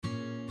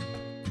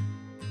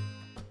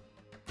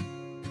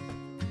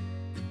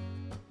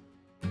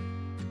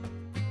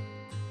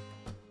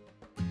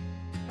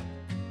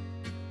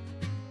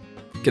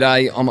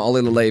G'day, I'm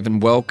Ollie Laleeve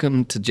and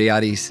welcome to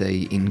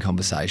GRDC in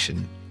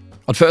Conversation.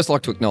 I'd first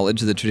like to acknowledge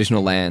the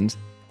traditional lands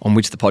on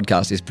which the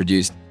podcast is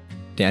produced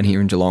down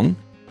here in Geelong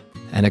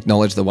and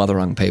acknowledge the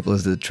Wathaurong people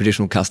as the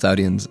traditional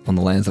custodians on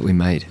the lands that we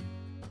made.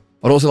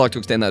 I'd also like to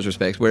extend those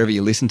respects wherever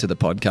you listen to the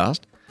podcast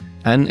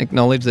and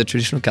acknowledge the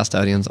traditional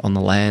custodians on the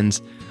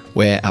lands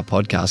where our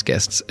podcast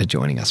guests are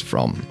joining us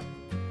from.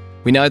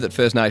 We know that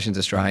First Nations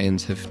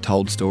Australians have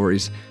told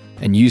stories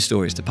and used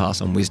stories to pass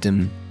on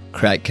wisdom,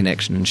 create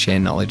connection and share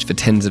knowledge for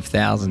tens of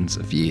thousands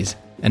of years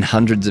and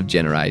hundreds of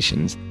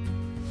generations,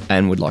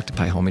 and would like to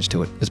pay homage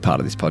to it as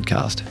part of this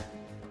podcast.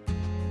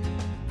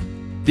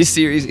 This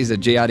series is a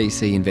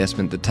GRDC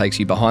investment that takes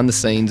you behind the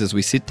scenes as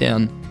we sit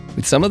down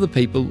with some of the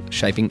people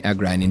shaping our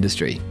grain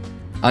industry,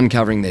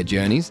 uncovering their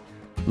journeys,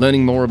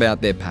 learning more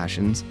about their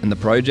passions and the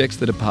projects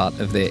that are part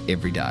of their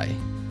everyday.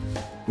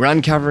 We're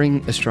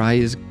uncovering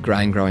Australia's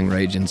grain growing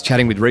regions,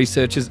 chatting with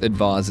researchers,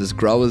 advisors,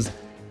 growers,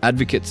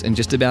 advocates and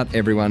just about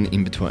everyone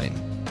in between.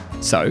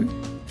 So,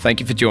 thank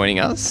you for joining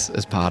us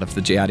as part of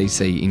the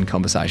GRDC in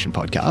Conversation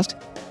podcast.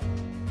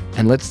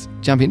 And let's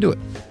jump into it.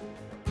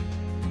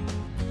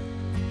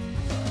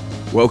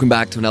 Welcome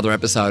back to another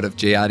episode of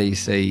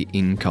GRDC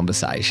in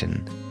Conversation.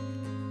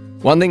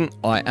 One thing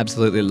I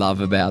absolutely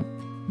love about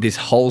this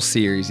whole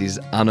series is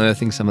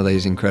unearthing some of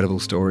these incredible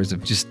stories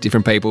of just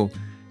different people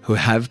who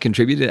have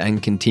contributed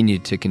and continue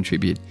to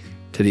contribute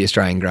to the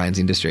Australian grains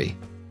industry.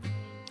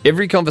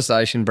 Every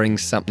conversation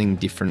brings something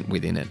different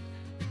within it.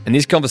 And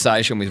this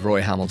conversation with Roy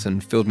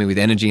Hamilton filled me with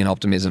energy and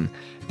optimism.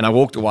 And I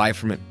walked away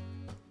from it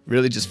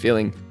really just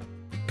feeling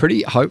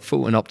pretty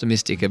hopeful and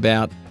optimistic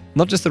about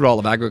not just the role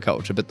of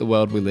agriculture, but the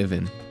world we live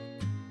in.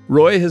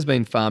 Roy has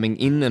been farming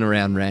in and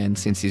around Rand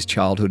since his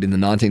childhood in the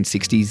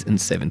 1960s and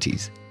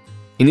 70s.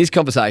 In this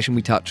conversation,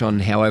 we touch on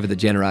how over the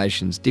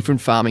generations,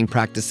 different farming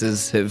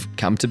practices have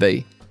come to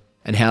be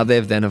and how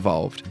they've then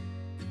evolved,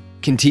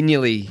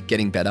 continually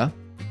getting better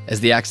as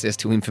the access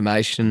to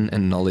information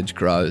and knowledge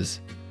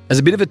grows. As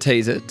a bit of a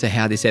teaser to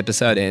how this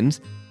episode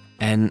ends,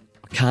 and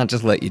I can't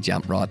just let you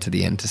jump right to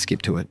the end to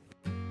skip to it.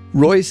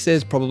 Roy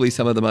says probably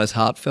some of the most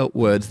heartfelt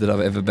words that I've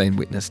ever been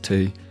witness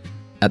to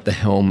at the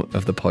helm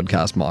of the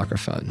podcast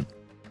microphone.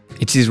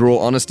 It's his raw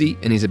honesty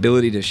and his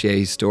ability to share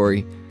his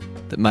story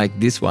that make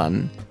this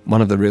one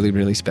of the really,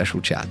 really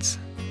special chats.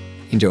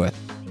 Enjoy it.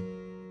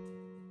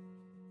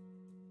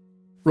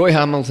 Roy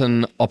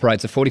Hamilton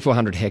operates a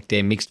 4,400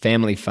 hectare mixed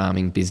family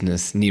farming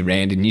business near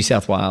Rand in New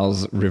South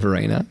Wales,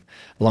 Riverina,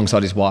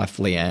 alongside his wife,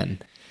 Leanne.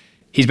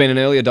 He's been an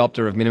early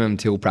adopter of minimum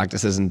till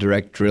practices and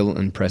direct drill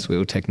and press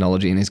wheel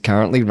technology and is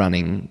currently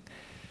running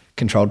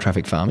controlled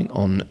traffic farming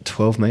on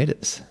 12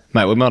 metres.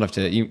 Mate,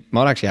 you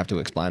might actually have to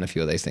explain a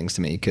few of these things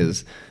to me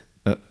because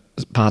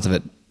parts of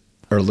it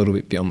are a little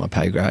bit beyond my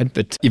pay grade.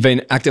 But you've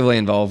been actively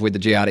involved with the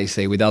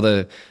GRDC, with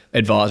other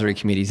advisory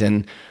committees,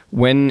 and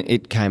when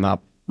it came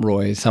up,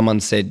 Roy,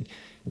 someone said,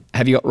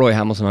 have you got Roy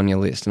Hamilton on your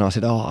list? And I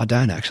said, I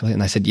don't actually. And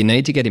they said, you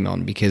need to get him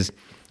on because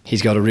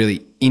he's got a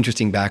really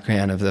interesting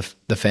background of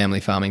the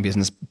family farming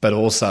business, but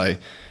also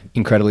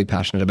incredibly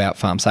passionate about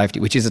farm safety,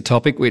 which is a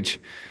topic which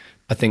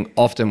I think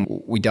often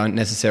we don't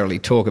necessarily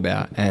talk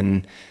about.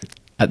 And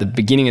at the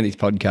beginning of this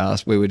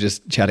podcast, we were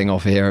just chatting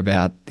off air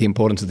about the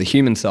importance of the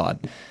human side.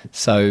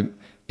 So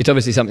it's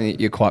obviously something that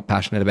you're quite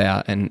passionate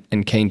about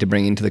and keen to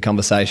bring into the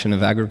conversation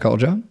of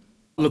agriculture.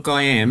 Look,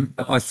 I am.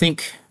 I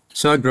think...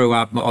 So I grew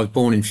up, I was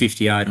born in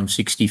 58, I'm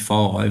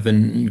 65,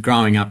 and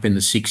growing up in the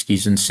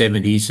 60s and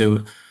 70s,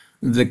 so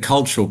the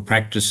cultural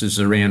practices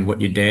around what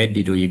your dad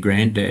did or your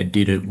granddad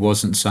did, it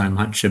wasn't so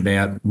much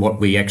about what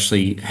we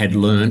actually had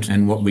learnt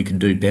and what we could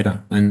do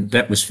better. And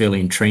that was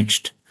fairly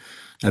entrenched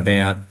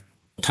about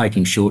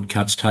taking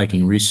shortcuts,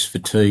 taking risks,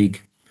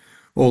 fatigue,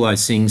 all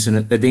those things. And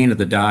at the end of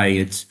the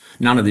day,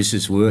 none of this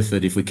is worth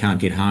it if we can't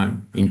get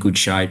home in good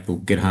shape or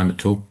get home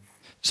at all.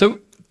 So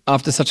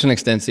after such an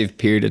extensive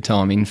period of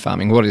time in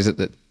farming, what is it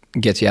that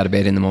gets you out of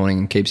bed in the morning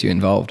and keeps you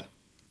involved?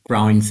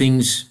 Growing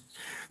things.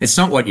 It's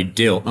not what you're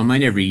dealt. I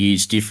mean, every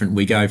year's different.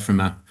 We go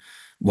from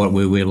what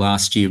we were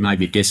last year,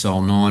 maybe a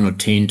decile 9 or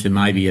 10 to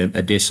maybe a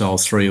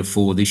decile 3 or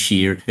 4 this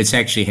year. It's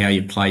actually how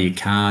you play your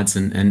cards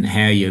and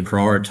how you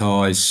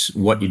prioritise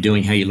what you're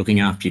doing, how you're looking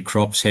after your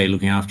crops, how you're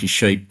looking after your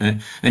sheep.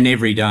 And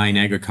every day in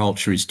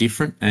agriculture is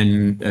different.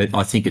 And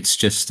I think it's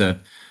just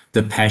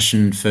the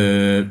passion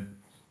for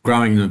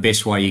growing them the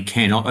best way you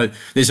can.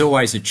 There's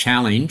always a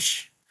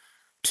challenge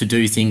to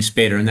do things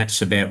better, and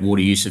that's about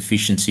water use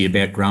efficiency,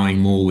 about growing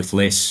more with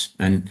less,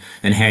 and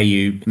how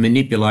you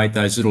manipulate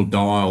those little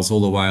dials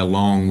all the way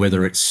along,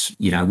 whether it's,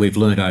 we've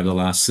learned over the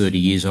last 30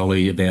 years,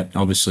 Ollie,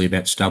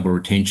 about stubble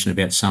retention,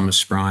 about summer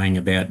spraying,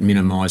 about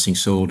minimising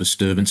soil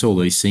disturbance, all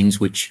these things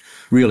which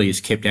really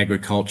has kept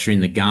agriculture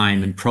in the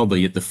game and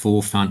probably at the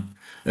forefront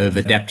of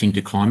adapting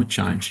to climate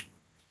change.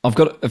 I've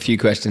got a few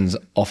questions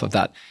off of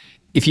that.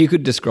 If you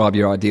could describe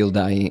your ideal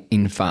day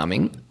in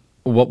farming,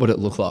 what would it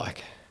look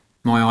like?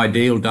 My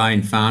ideal day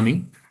in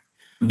farming,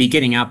 be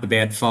getting up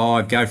about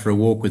 5, go for a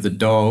walk with the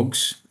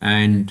dogs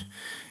and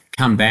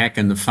come back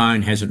and the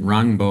phone hasn't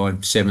rung by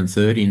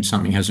 7:30 and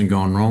something hasn't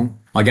gone wrong.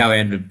 I go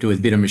out and do a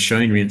bit of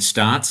machinery and it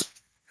starts.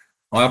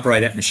 I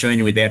operate that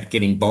machinery without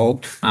getting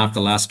bogged. After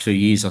the last 2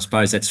 years, I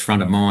suppose that's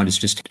front of mind, is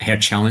just how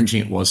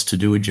challenging it was to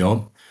do a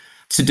job.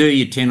 To do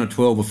your 10 or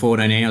 12 or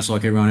 14 hours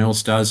like everyone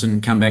else does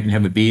and come back and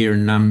have a beer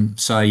and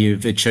say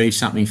you've achieved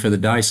something for the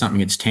day, something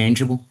that's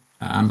tangible.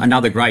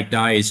 Another great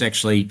day is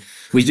actually,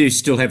 we do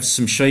still have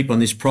some sheep on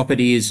this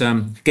property, is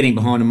getting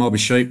behind a mob of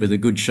sheep with a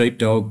good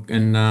sheepdog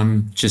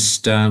and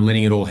just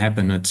letting it all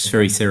happen. It's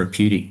very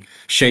therapeutic.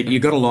 Sheep,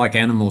 you've got to like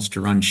animals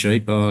to run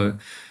sheep.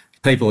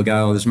 People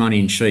go, oh, there's money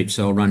in sheep,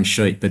 so I'll run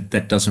sheep, but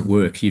that doesn't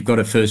work. You've got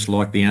to first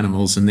like the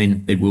animals and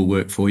then it will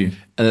work for you.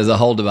 And there's a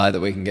whole debate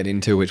that we can get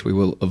into, which we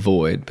will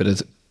avoid, but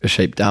is a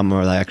sheep dumb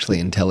or are they actually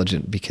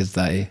intelligent because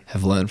they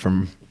have learned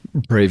from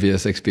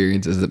previous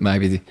experiences that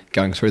maybe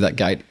going through that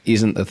gate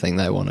isn't the thing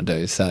they want to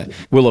do? So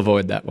we'll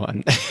avoid that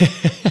one.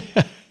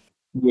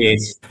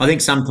 Yes. I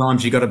think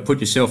sometimes you've got to put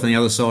yourself on the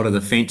other side of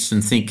the fence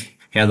and think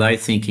how they're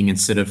thinking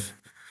instead of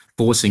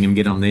forcing them to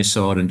get on their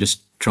side and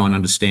just try and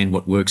understand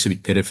what works a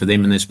bit better for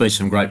them. And there's been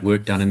some great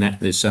work done in that.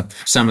 There's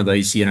some of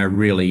these,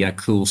 really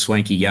cool,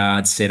 swanky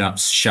yard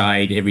setups,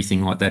 shade,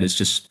 everything like that has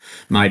just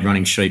made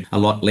running sheep a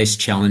lot less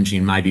challenging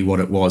than maybe what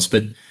it was.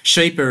 But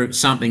sheep are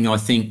something, I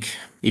think,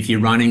 if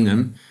you're running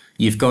them,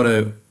 you've got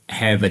to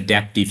have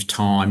adaptive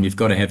time. You've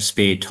got to have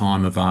spare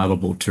time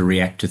available to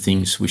react to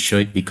things with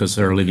sheep because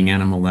they're a living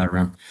animal.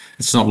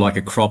 It's not like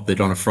a crop that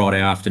on a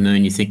Friday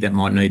afternoon you think that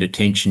might need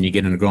attention. You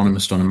get an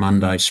agronomist on a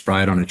Monday,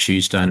 spray it on a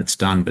Tuesday and it's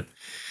done. But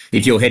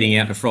if you're heading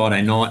out on a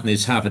Friday night and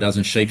there's half a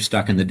dozen sheep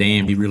stuck in the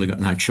dam, you've really got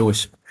no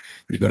choice.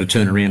 You've got to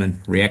turn around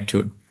and react to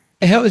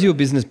it. How has your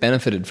business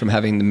benefited from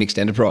having the mixed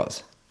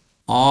enterprise?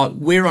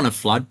 We're on a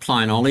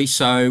floodplain, Ollie,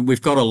 so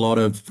we've got a lot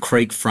of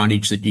creek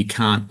frontage that you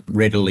can't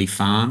readily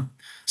farm.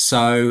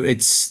 So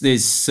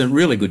there's some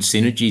really good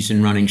synergies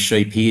in running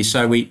sheep here.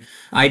 So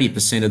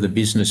 80% of the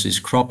business is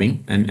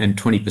cropping and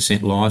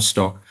 20%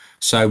 livestock.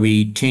 So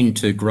we tend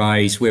to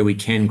graze where we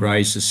can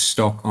graze the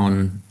stock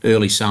on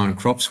early sown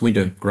crops,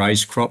 winter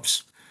graze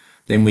crops.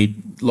 Then we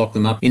lock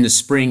them up in the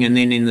spring, and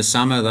then in the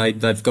summer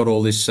they've got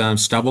all this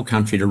stubble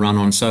country to run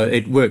on. So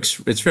it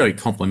works. It's very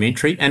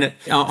complementary. And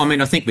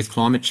I think with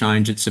climate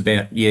change, it's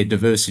about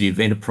diversity of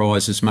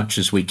enterprise as much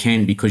as we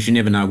can, because you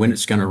never know when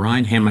it's going to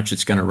rain, how much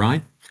it's going to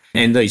rain.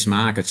 And these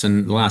markets,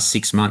 and the last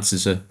 6 months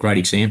is a great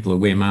example of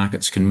where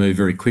markets can move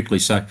very quickly.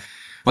 So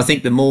I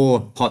think the more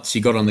pots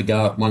you got on the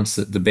go at once,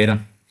 the better.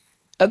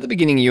 At the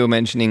beginning, you were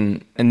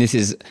mentioning, and this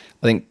is,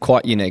 I think,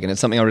 quite unique, and it's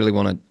something I really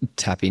want to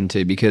tap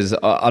into because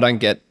I don't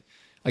get,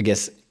 I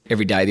guess,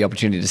 every day the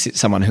opportunity to sit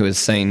someone who has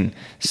seen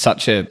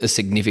such a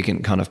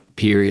significant kind of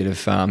period of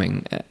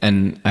farming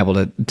and able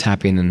to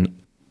tap in and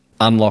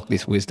unlock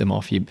this wisdom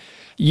off you.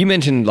 You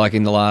mentioned, like,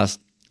 in the last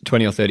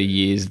 20 or 30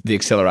 years, the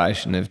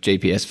acceleration of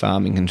GPS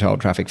farming,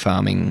 controlled traffic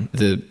farming,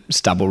 the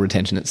stubble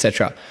retention,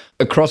 etc.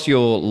 Across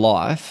your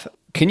life,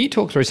 can you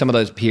talk through some of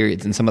those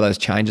periods and some of those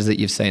changes that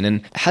you've seen,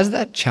 and has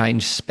that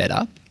change sped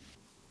up?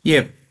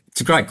 Yeah, it's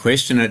a great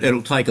question.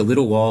 It'll take a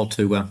little while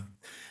to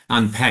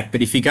unpack,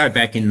 but if you go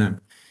back into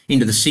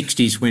the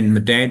 60s when my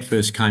dad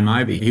first came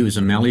over, he was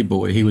a Mallee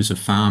boy, he was a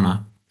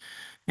farmer.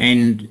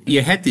 And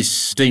you had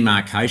this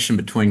demarcation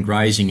between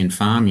grazing and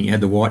farming. You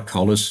had the white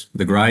collars,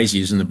 the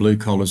graziers, and the blue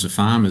collars of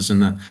farmers.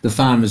 And the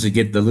farmers would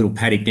get the little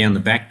paddock down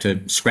the back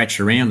to scratch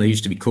around. They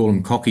used to be calling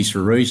them cockies for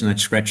a reason. They'd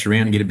scratch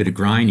around and get a bit of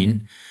grain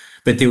in.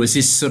 But there was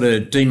this sort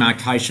of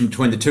demarcation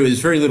between the two. There's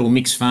very little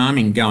mixed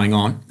farming going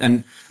on.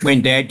 And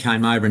when Dad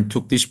came over and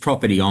took this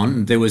property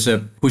on, there was a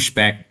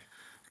pushback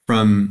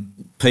from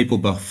people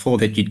before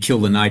that you'd kill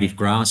the native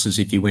grasses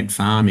if you went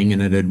farming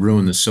and it had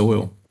ruined the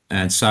soil.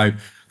 And so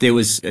there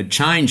was a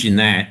change in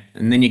that,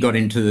 and then you got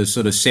into the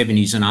sort of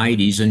 70s and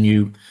 80s,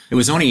 and it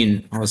was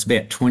only I was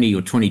about 20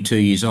 or 22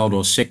 years old, I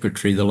was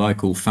secretary of the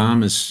local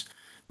farmers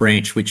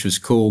branch, which was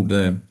called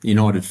the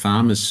United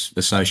Farmers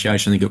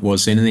Association, I think it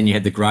was then, and then you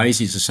had the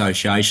Graziers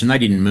Association. They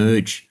didn't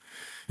merge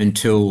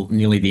until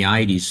nearly the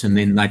 80s, and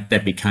then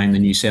that became the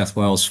New South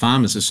Wales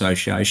Farmers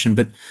Association.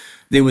 But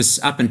there was,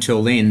 up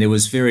until then, there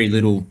was very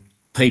little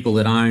people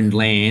that owned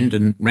land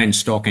and ran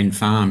stock and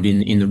farmed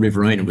in the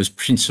Riverina. It was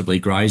principally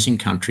grazing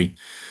country.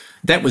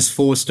 That was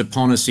forced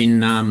upon us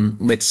in,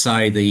 let's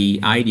say, the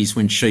 80s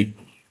when sheep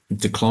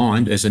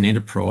declined as an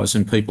enterprise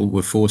and people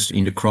were forced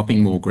into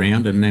cropping more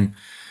ground, and then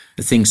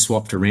things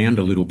swapped around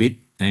a little bit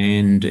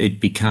and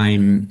it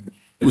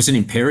was an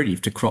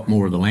imperative to crop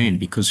more of the land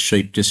because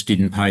sheep just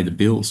didn't pay the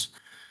bills.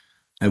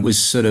 It was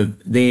sort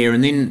of there.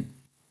 And then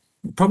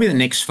probably the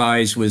next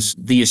phase was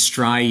the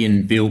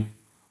Australian-built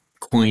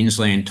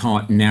Queensland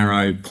type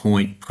narrow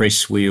point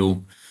press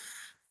wheel,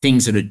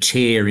 things that would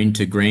tear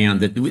into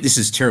ground. This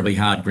is terribly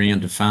hard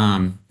ground to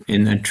farm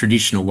in a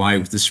traditional way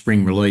with the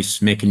spring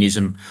release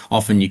mechanism.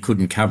 Often you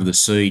couldn't cover the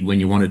seed when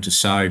you wanted to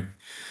sow.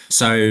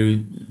 So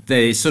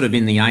they're sort of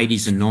in the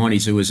 80s and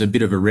 90s, there was a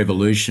bit of a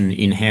revolution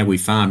in how we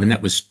farmed, and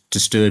that was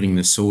disturbing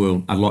the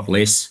soil a lot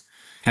less.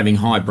 having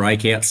high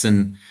breakouts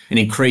and an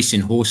increase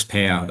in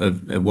horsepower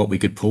of what we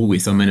could pull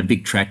with. I mean, a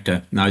big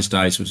tractor in those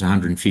days was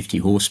 150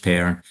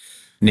 horsepower.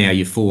 Now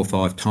you're 4 or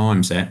 5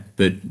 times that,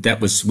 but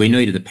we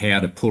needed the power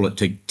to pull it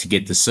to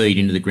get the seed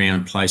into the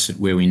ground and place it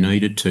where we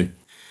needed to.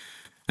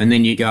 And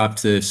then you go up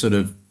to sort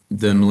of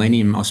the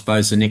millennium, I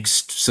suppose, the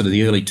next sort of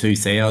the early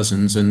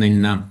 2000s, and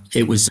then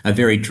it was a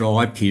very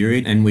dry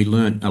period, and we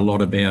learnt a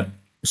lot about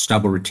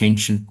stubble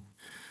retention,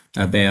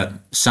 about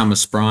summer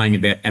spraying,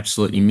 about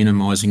absolutely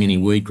minimising any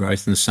weed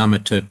growth in the summer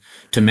to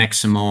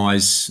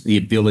maximise the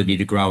ability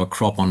to grow a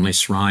crop on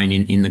less rain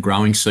in the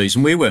growing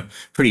season. We were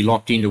pretty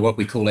locked into what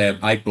we call our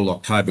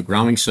April-October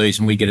growing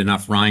season. We get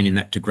enough rain in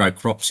that to grow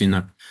crops in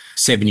the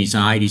 70s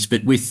and 80s,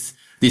 but with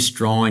this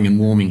drying and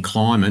warming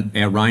climate,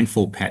 our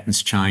rainfall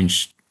patterns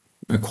changed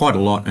quite a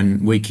lot,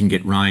 and we can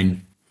get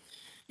rain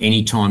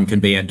any time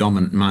can be our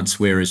dominant months,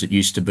 whereas it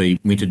used to be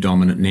winter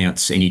dominant. Now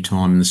it's any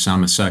time in the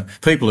summer. So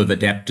people have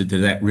adapted to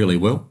that really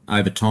well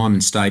over time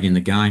and stayed in the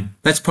game.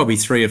 That's probably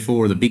 3 or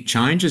 4 of the big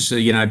changes.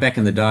 Back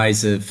in the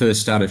days,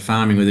 first started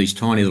farming with these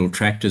tiny little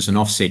tractors and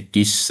offset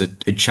discs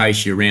that'd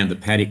chase you around the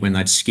paddock when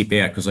they'd skip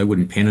out because they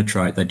wouldn't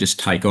penetrate. They'd just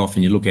take off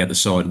and you look out the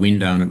side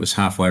window and it was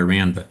halfway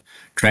around the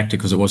tractor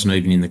because it wasn't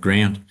even in the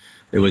ground.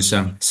 There was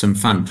some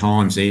fun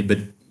times there, but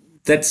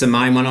that's the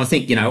main one. I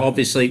think,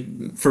 obviously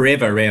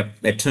forever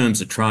our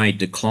terms of trade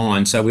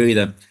decline. So we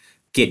either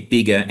get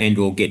bigger and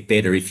or get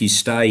better. If you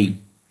stay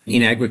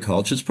in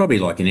agriculture, it's probably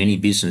like in any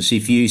business.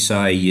 If you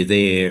say you're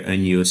there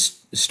and you're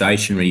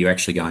stationary, you're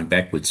actually going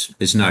backwards.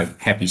 There's no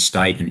happy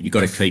state and you've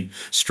got to keep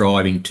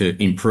striving to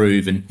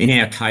improve. And in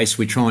our case,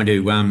 we're trying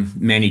to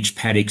manage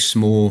paddocks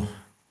more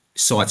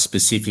site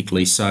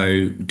specifically.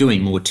 So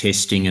doing more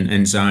testing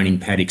and zoning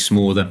paddocks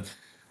more.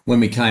 When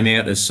we came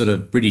out as sort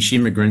of British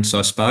immigrants,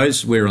 I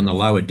suppose, we're on the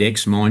lower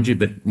decks, mind you,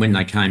 but when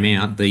they came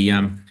out,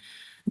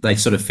 they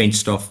sort of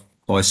fenced off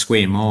by a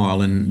square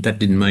mile, and that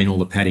didn't mean all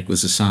the paddock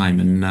was the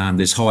same. And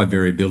there's high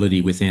variability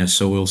with our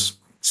soils.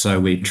 So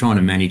we're trying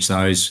to manage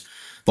those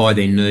by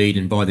their need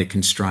and by their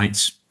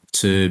constraints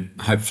to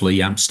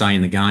hopefully stay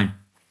in the game.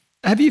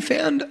 Have you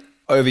found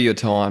over your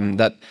time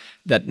that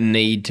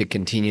need to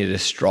continue to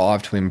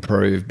strive to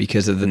improve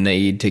because of the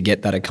need to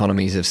get that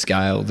economies of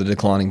scale, the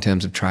declining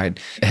terms of trade?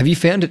 Have you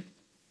found it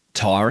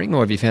tiring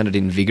or have you found it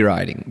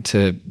invigorating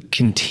to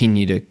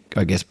continue to,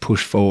 I guess,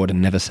 push forward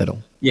and never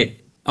settle? Yeah.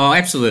 Oh,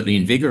 absolutely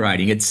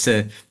invigorating. It's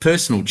a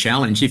personal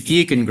challenge. If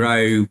you can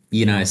grow,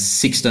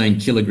 16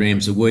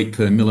 kilograms of wheat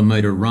per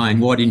millimetre of rain,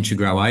 why didn't you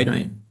grow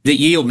 18? The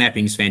yield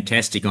mapping is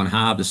fantastic on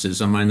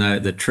harvesters. I mean,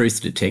 the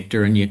truth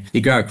detector, and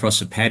you go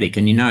across a paddock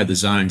and the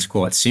zone's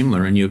quite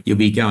similar, and you'll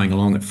be going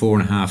along at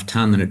 4.5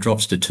 tonne, then it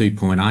drops to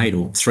 2.8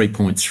 or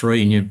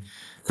 3.3,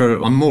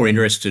 and I'm more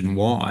interested in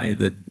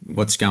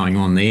what's going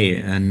on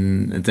there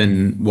and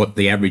than what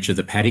the average of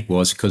the paddock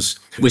was, because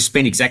we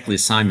spent exactly the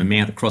same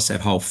amount across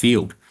that whole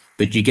field.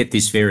 But you get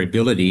this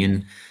variability,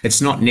 and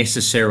it's not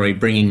necessarily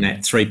bringing that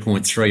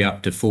 3.3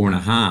 up to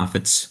 4.5.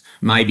 It's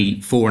maybe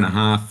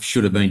 4.5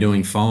 should have been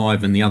doing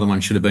 5 and the other one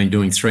should have been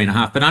doing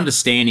 3.5. But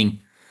understanding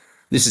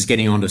this is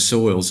getting onto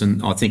soils,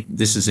 and I think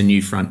this is a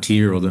new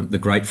frontier, or the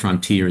great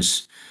frontier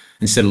is,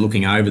 instead of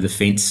looking over the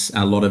fence,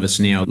 a lot of us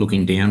now are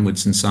looking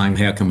downwards and saying,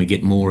 how can we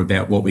get more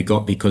about what we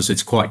got? Because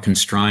it's quite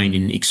constrained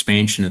in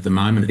expansion at the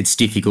moment. It's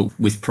difficult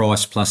with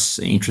price plus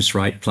interest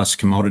rate plus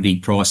commodity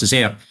prices.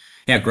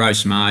 Our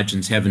gross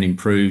margins haven't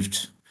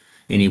improved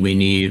anywhere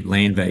near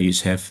land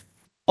values have.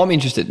 I'm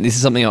interested. This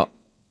is something I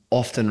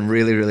often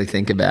really, really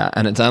think about,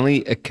 and it's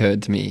only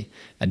occurred to me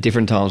at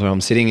different times when I'm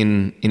sitting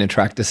in a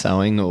tractor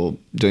sowing or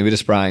doing a bit of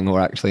spraying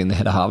or actually in the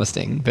header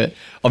harvesting, but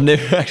I've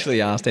never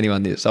actually asked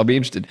anyone this. So I'll be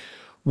interested.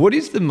 What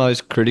is the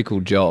most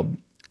critical job,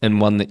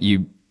 and one that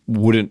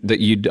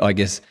you'd, I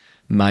guess,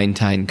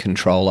 maintain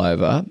control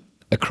over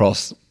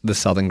across the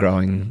southern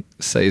growing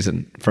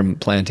season from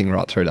planting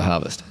right through to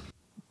harvest?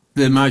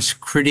 The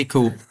most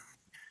critical,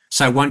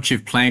 so once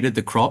you've planted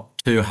the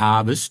crop to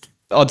harvest?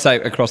 I'd say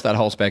across that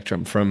whole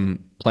spectrum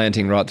from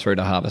planting right through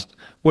to harvest.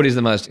 What is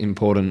the most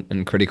important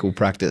and critical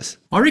practice?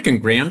 I reckon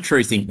ground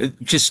truthing,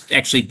 just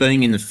actually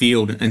being in the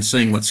field and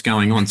seeing what's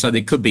going on. So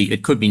it could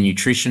be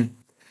nutrition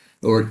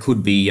or it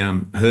could be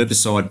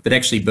herbicide, but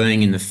actually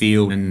being in the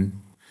field, and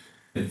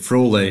for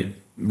all the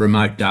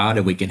remote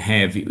data we can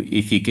have,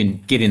 if you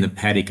can get in the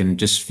paddock and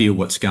just feel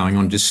what's going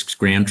on, just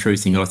ground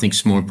truthing I think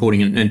is more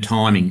important, and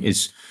timing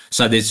is.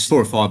 So there's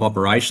 4 or 5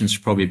 operations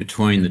probably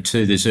between the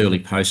two. There's early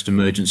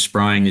post-emergent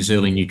spraying, there's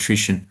early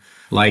nutrition,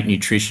 late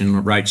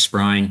nutrition, rate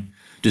spraying,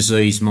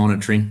 disease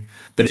monitoring.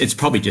 But it's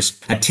probably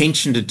just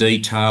attention to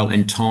detail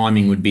and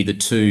timing would be the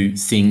 2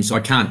 things. I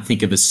can't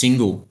think of a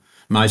single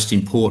most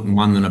important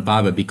one than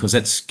above it, because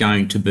that's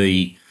going to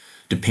be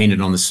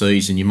dependent on the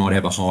season. You might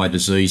have a high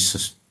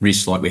disease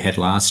risk like we had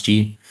last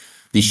year.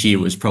 This year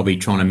was probably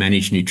trying to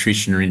manage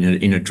nutrition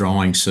in a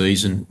drying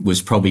season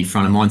was probably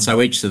front of mind.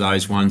 So each of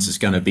those ones is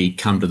going to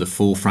come to the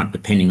forefront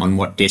depending on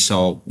what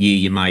decile year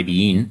you may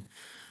be in.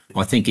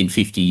 I think in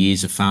 50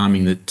 years of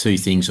farming, the 2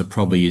 things are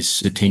probably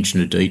is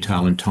attention to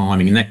detail and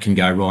timing, and that can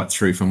go right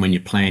through from when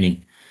you're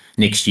planting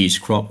next year's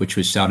crop, which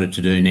we've started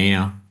to do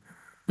now,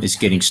 is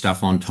getting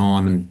stuff on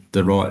time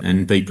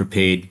and be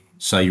prepared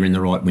so you're in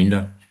the right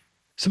window.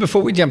 So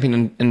before we jump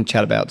in and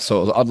chat about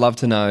soils, I'd love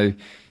to know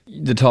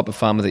the type of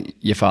farmer that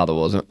your father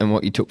was and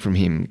what you took from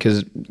him,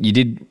 because you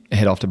did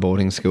head off to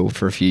boarding school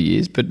for a few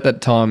years, but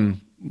that time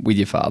with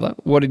your father,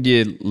 what did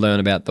you learn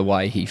about the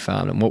way he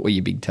farmed and what were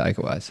your big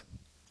takeaways?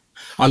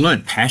 I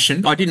learned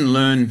passion. I didn't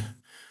learn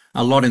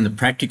a lot in the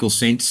practical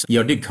sense. Yeah,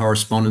 I did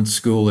correspondence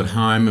school at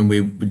home and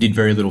we did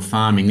very little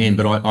farming then,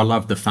 but I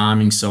loved the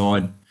farming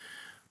side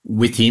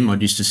with him. I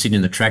used to sit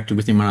in the tractor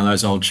with him, one of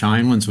those old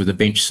Chamberlains with a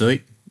bench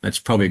seat. That's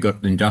probably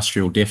got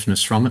industrial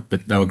deafness from it,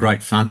 but they were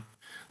great fun.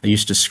 I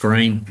used to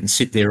scream and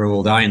sit there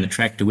all day in the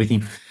tractor with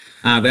him.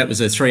 That was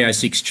a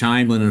 306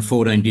 Chamberlain and a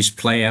 14 disc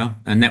plough,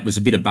 and that was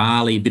a bit of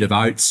barley, a bit of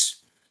oats,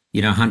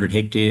 100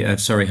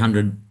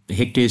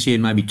 hectares,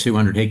 maybe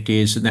 200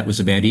 hectares, and that was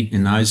about it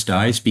in those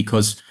days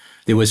because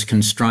there was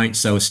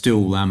constraints. They were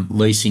still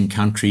leasing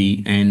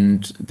country,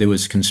 and there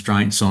was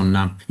constraints on,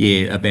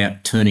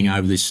 about turning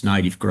over this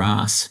native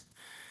grass.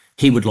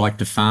 He would like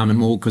to farm it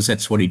more because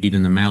that's what he did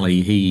in the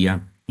Mallee.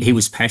 He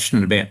was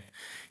passionate about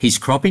his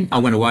cropping. I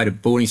went away to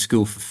boarding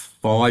school for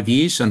 5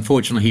 years.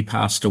 Unfortunately, he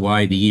passed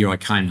away the year I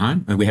came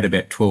home, and we had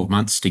about 12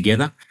 months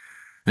together.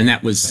 And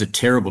that was a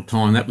terrible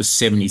time. That was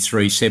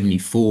 73,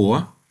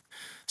 74.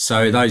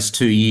 So those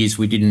 2 years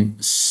we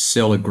didn't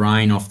sell a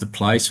grain off the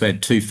place. We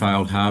had 2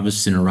 failed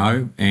harvests in a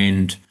row.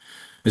 And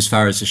as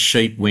far as the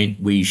sheep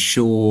went, we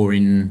shore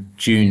in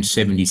June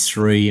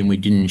 73 and we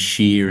didn't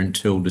shear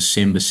until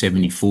December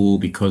 74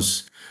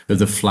 because of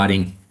the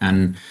flooding.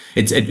 And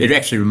it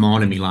actually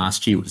reminded me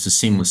last year, it was a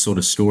similar sort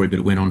of story, but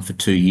it went on for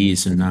 2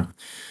 years. And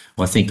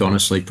I think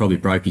honestly probably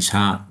broke his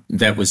heart.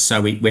 That was,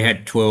 so we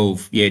had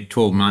 12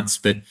 months,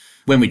 but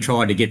when we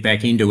tried to get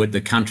back into it,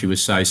 the country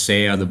was so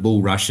sour.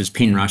 The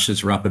pin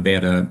rushes were up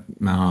about a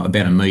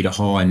metre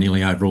high,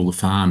 nearly over all the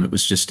farm. It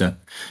was just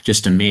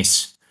a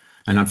mess.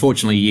 And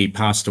unfortunately, he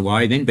passed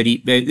away then. But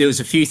there was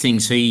a few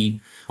things I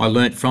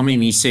learnt from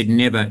him. He said,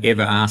 never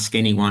ever ask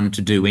anyone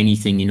to do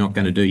anything you're not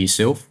going to do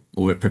yourself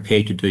or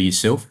prepare to do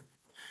yourself.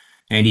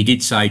 And he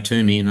did say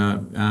to me, and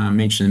I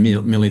mentioned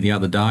Millie the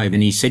other day,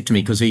 and he said to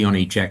me, because he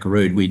only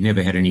jackarooed, we'd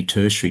never had any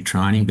tertiary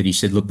training, but he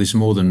said, look, there's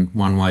more than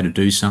one way to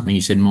do something. He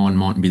said, mine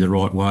mightn't be the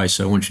right way,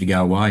 so I want you to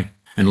go away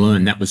and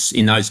learn. That was,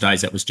 in those days,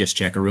 that was just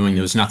jackarooing.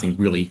 There was nothing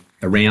really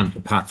around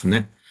apart from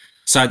that.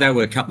 So they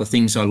were a couple of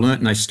things I learnt,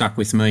 and they stuck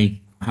with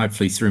me,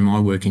 hopefully, through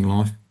my working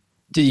life.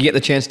 Did you get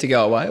the chance to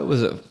go away, or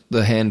was it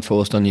the hand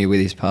forced on you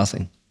with his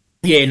passing?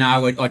 Yeah,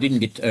 no, I didn't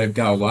get to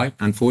go away,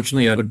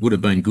 unfortunately. It would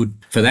have been good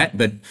for that.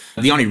 But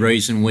the only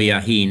reason we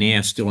are here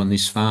now, still on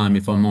this farm,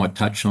 if I might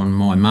touch on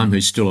my mum,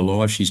 who's still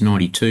alive, she's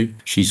 92.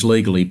 She's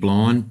legally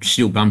blind. She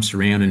still bumps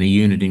around in a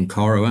unit in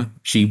Corowa.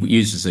 She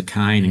uses a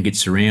cane and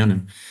gets around.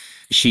 And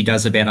she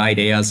does about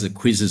 8 hours of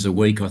quizzes a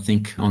week, I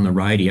think, on the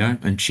radio.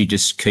 And she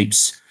just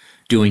keeps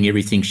doing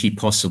everything she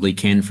possibly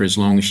can for as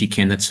long as she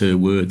can. That's her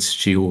words.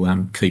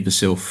 She'll keep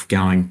herself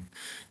going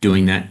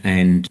doing that.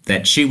 And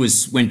that she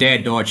was, when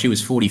Dad died, she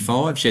was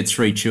 45. She had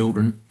 3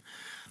 children,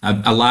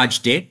 a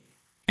large debt,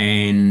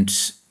 and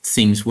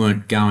things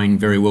weren't going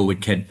very well.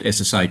 We'd had, as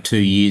I say, 2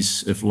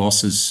 years of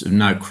losses, of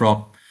no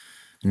crop.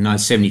 No,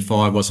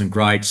 75 wasn't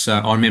great. So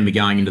I remember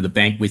going into the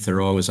bank with her.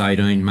 I was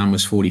 18, Mum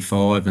was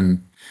 45.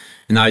 And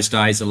in those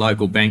days, the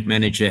local bank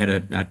manager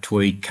had a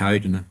tweed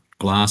coat and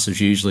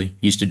glasses usually.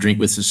 Used to drink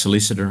with the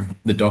solicitor and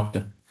the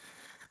doctor.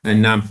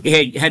 And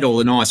he had all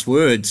the nice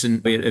words,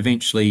 and we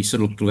eventually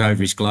sort of looked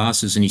over his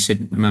glasses and he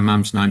said, my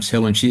mum's name's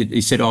Helen.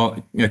 He said,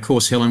 oh, of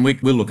course, Helen,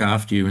 we'll look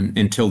after you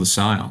until the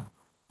sale.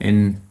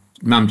 And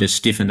Mum just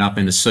stiffened up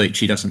in the seat.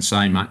 She doesn't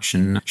say much.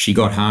 And she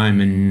got home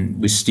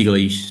and with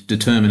steely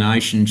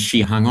determination,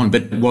 she hung on.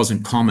 But it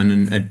wasn't common,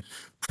 and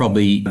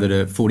probably that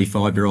a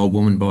 45-year-old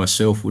woman by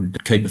herself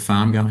would keep a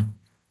farm going.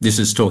 This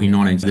is talking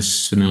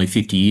this is nearly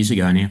 50 years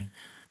ago now.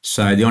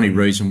 So the only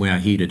reason we are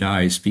here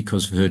today is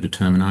because of her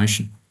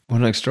determination. What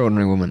an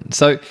extraordinary woman.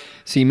 So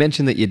you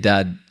mentioned that your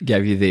dad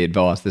gave you the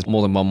advice, there's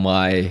more than one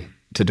way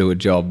to do a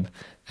job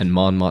and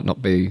mine might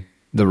not be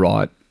the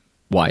right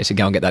way, so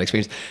go and get that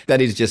experience. That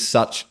is just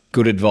such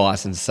good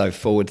advice and so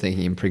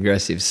forward-thinking and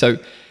progressive. So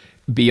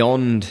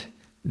beyond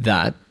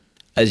that,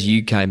 as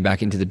you came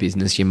back into the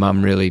business, your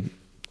mum really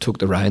took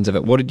the reins of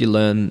it. What did you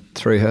learn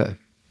through her?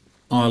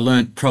 I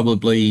learnt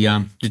probably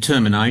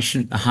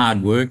determination,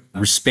 hard work,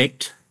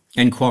 respect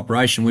and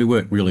cooperation. We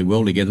worked really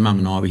well together. Mum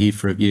and I were here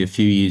for a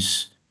few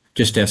years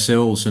just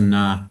ourselves, and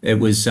it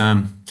was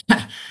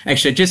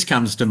actually, it just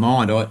comes to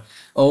mind.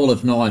 All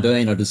of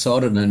 19, I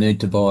decided I need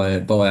to buy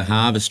a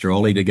harvester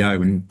ollie to go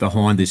and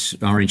behind this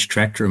orange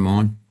tractor of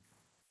mine,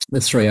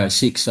 the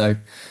 306. So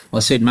I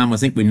said, Mum, I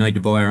think we need to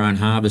buy our own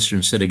harvester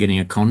instead of getting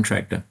a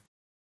contractor.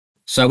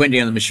 So I went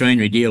down to the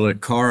machinery dealer at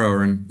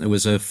Corowa, and there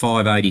was a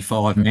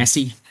 585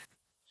 Massey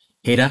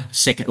header,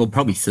 second or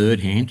probably third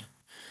hand.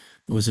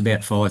 It was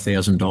about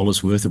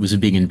 $5,000 worth. It was a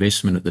big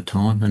investment at the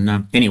time.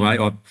 And anyway,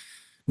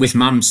 with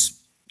Mum's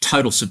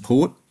total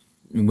support,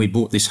 we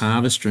bought this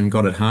harvester and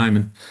got it home.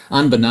 And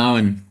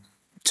unbeknown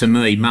to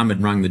me, Mum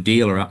had rung the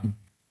dealer up.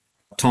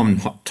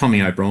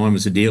 Tommy O'Brien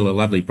was a dealer,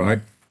 lovely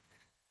bloke.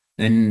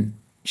 And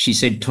she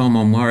said, Tom,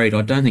 I'm worried.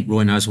 I don't think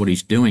Roy knows what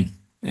he's doing.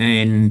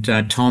 And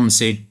Tom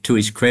said, to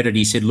his credit,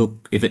 he said,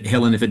 look,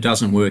 Helen, if it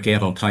doesn't work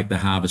out, I'll take the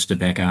harvester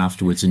back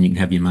afterwards and you can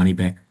have your money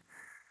back.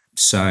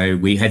 So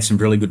we had some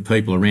really good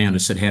people around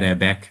us that had our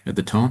back at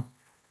the time.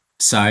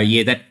 So,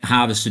 yeah, that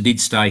harvester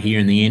did stay here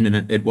in the end,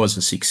 and it was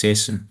a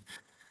success. And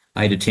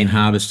 8 or 10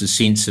 harvesters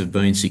since have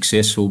been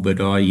successful. But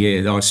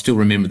I still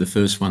remember the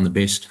first one the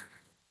best.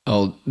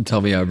 Old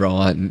Tommy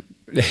O'Brien,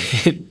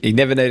 he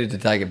never needed to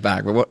take it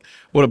back. But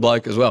what a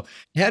bloke as well.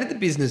 How did the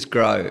business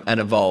grow and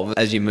evolve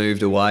as you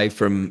moved away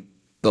from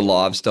the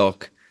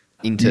livestock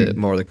into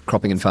more of the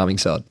cropping and farming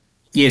side?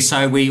 Yeah, so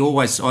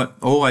I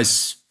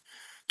always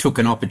took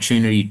an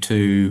opportunity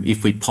to,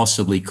 if we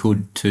possibly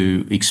could,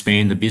 to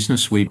expand the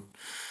business. We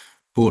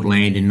bought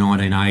land in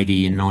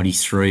 1980 and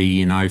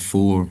 93, in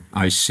 04,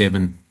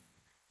 07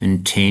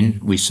 and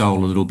 10. We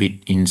sold a little bit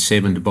in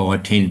 7 to buy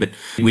 10, but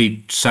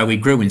we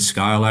grew in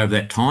scale over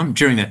that time.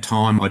 During that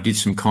time, I did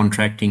some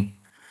contracting,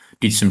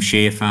 did some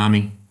share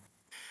farming.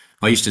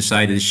 I used to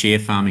say to the share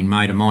farming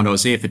mate of mine, I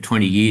was there for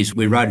 20 years.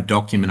 We wrote a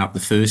document up the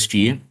first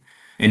year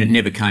and it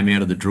never came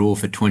out of the drawer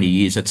for 20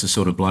 years. That's the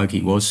sort of bloke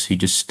he was. He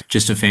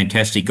just a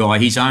fantastic guy.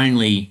 His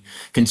only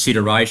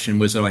consideration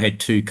was that I had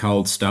 2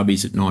 cold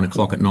stubbies at 9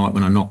 o'clock at night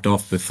when I knocked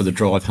off for the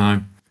drive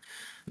home.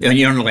 And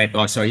you're not allowed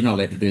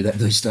to do that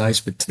these days,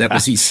 but that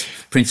was his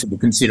principal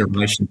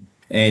consideration.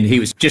 And he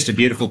was just a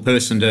beautiful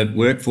person to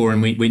work for,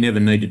 and we never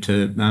needed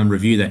to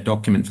review that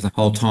document for the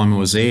whole time I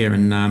was there.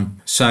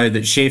 And so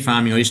that share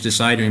farming, I used to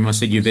say to him, I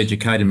said, you've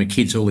educated my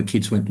kids. All the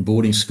kids went to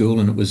boarding school,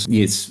 and it was,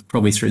 yes,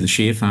 probably through the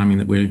share farming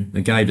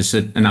that gave us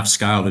enough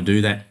scale to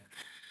do that.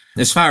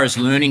 As far as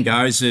learning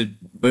goes, the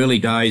early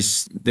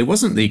days, there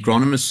wasn't the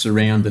agronomists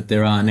around that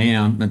there are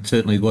now, and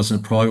certainly there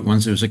wasn't private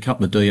ones. There was a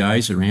couple of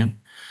DAs around.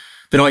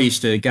 But I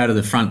used to go to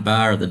the front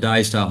bar at the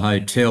Daysdale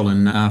Hotel,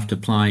 and after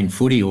playing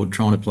footy or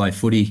trying to play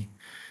footy,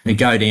 and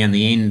go down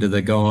the end of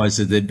the guys.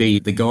 There'd be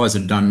the guys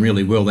that had done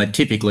really well. They'd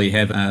typically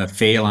have a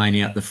fair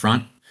lane out the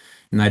front,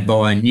 and they'd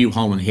buy a New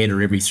Holland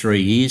header every 3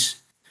 years.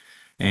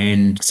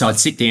 And so I'd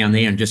sit down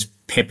there and just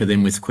pepper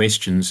them with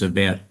questions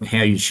about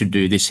how you should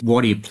do this.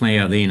 Why do you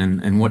plough then,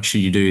 and what should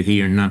you do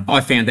here? And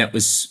I found that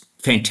was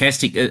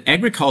fantastic.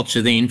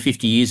 Agriculture then,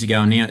 50 years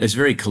ago now, is a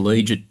very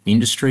collegiate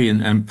industry,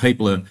 and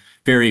people are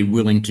very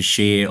willing to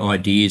share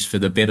ideas for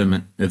the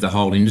betterment of the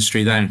whole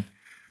industry.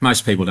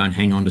 Most people don't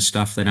hang on to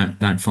stuff. They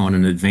don't find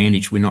an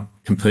advantage. We're not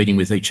competing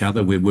with each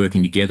other. We're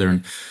working together.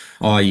 And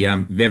I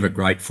am ever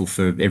grateful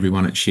for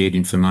everyone that shared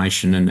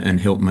information and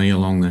helped me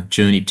along the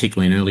journey,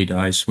 particularly in early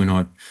days when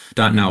I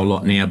don't know a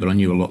lot now, but I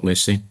knew a lot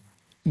less then.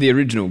 The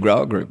original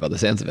grower group, by the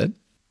sounds of it.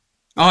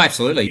 Oh,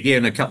 absolutely. Yeah,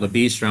 and a couple of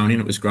beers thrown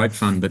in. It was great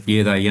fun. But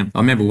yeah, I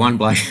remember one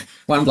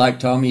bloke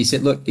told me, he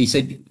said, look,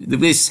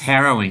 this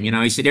harrowing,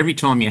 he said, every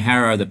time you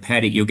harrow the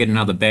paddock, you'll get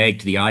another bag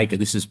to the acre.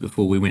 This is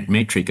before we went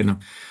metric. And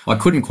I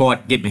couldn't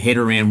quite get my head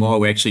around why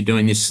we're actually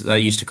doing this. They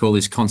used to call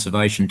this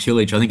conservation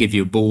tillage. I think if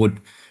you're bored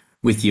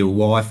with your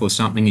wife or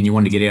something and you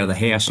want to get out of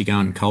the house, you go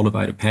and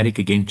cultivate a paddock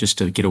again just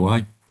to get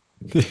away.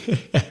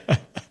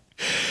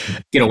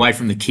 Get away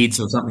from the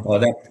kids or something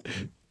like that.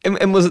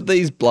 And was it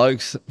these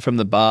blokes from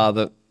the bar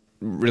that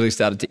really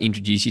started to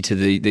introduce you to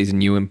these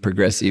new and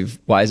progressive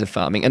ways of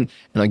farming? And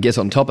I guess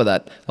on top of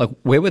that, like,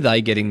 where were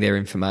they getting their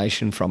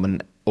information from?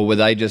 Or were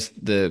they just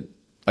the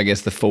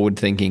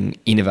forward-thinking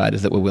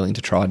innovators that were willing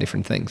to try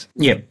different things?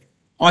 Yeah.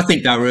 I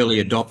think they were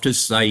early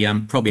adopters. They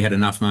probably had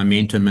enough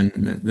momentum,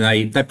 and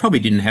they probably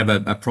didn't have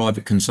a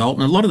private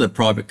consultant. A lot of the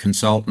private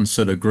consultants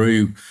sort of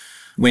grew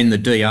when the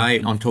DA,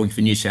 I'm talking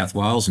for New South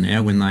Wales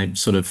now, when they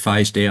sort of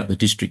phased out the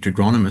district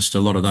agronomist, a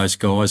lot of those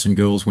guys and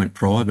girls went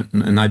private,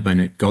 and they've been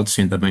a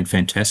godsend. They've been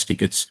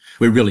fantastic.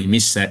 We really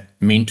miss that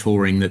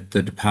mentoring that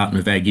the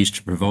Department of Ag used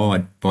to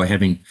provide by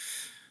having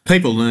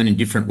people learn in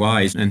different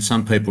ways, and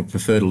some people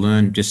prefer to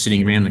learn just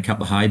sitting around a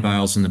couple of hay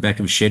bales in the back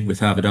of a shed with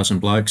half a dozen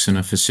blokes and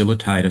a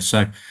facilitator.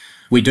 So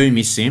we do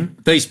miss them.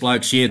 These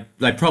blokes, yeah,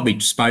 they probably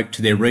spoke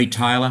to their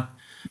retailer.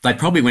 They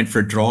probably went for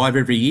a drive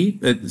every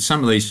year.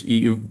 Some of these,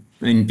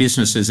 in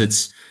businesses,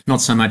 it's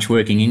not so much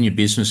working in your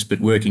business, but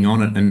working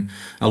on it. And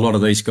a lot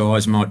of these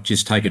guys might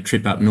just take a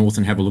trip up north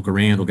and have a look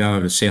around, or go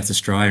over to South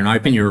Australia and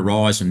open your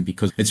horizon,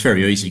 because it's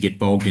very easy to get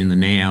bogged in the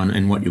now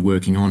and what you're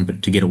working on,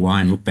 but to get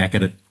away and look back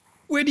at it.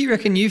 Where do you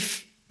reckon you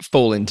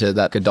fall into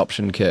that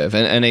adoption curve,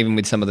 and even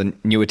with some of the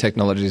newer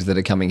technologies that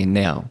are coming in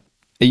now?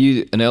 Are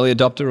you an early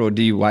adopter, or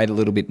do you wait a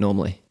little bit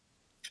normally?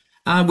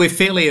 We're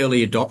fairly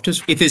early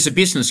adopters. If there's a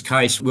business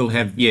case, we'll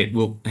have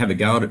a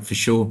go at it for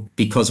sure.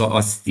 Because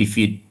if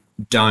you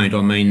don't,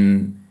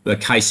 a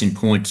case in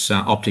point,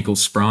 optical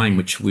spraying,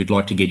 which we'd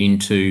like to get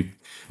into.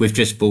 We've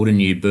just bought a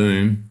new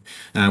boom.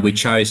 We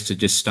chose to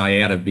just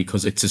stay out of,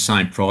 because it's the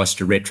same price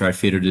to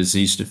retrofit it as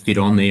is to fit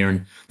on there.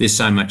 And there's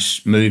so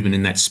much movement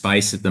in that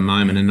space at the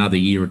moment. Another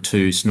year or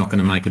two is not going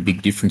to make a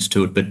big difference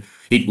to it, but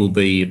it will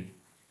be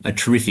a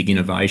terrific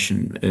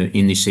innovation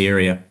in this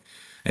area,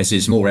 as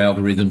there's more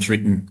algorithms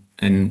written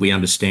and we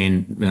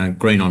understand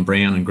green on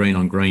brown and green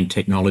on green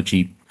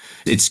technology.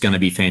 It's going to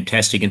be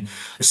fantastic. And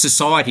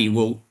society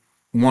will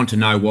want to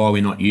know why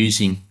we're not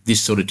using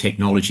this sort of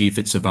technology if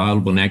it's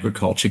available in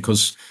agriculture,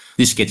 because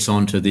this gets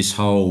onto this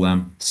whole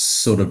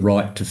sort of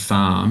right to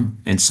farm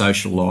and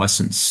social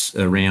license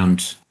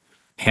around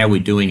how we're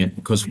doing it.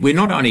 Because we're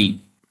not only,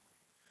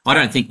 I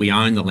don't think we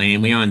own the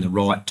land, we own the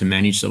right to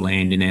manage the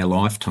land in our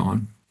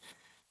lifetime.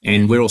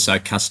 And we're also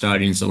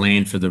custodians of the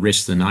land for the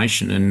rest of the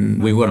nation,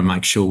 and we want to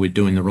make sure we're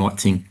doing the right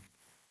thing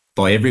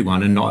by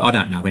everyone. And I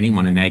don't know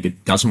anyone in ag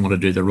that doesn't want to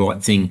do the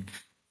right thing.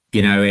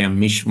 You know, our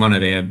mission, one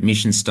of our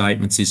mission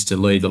statements is to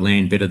leave the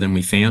land better than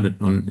we found it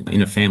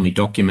in a family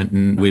document,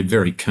 and we're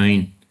very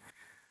keen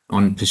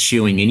on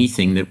pursuing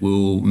anything that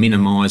will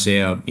minimise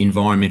our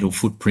environmental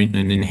footprint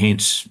and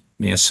enhance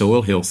our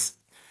soil health,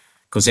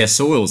 because our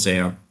soil's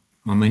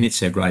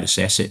it's our greatest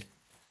asset.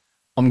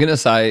 I'm going to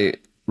say,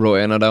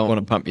 Roy, and I don't want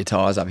to pump your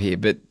tyres up here,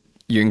 but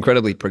you're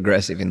incredibly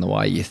progressive in the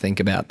way you think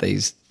about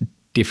these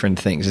different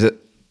things.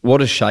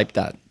 What has shaped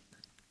that?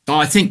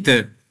 I think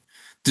the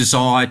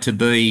desire to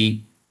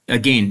be,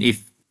 again,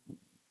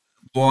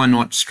 why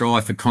not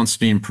strive for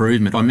constant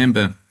improvement? I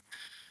remember,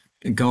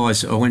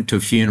 guys, I went to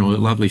a funeral, a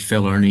lovely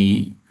fella,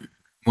 and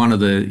one of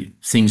the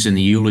things in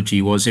the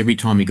eulogy was every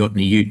time he got in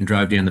a ute and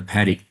drove down the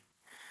paddock,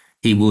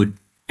 he would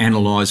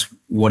analyse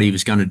what he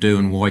was going to do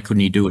and why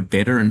couldn't he do it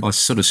better. And I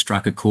sort of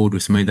struck a chord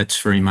with me.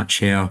 That's very much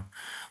how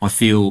I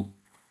feel.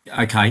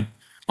 Okay,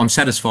 I'm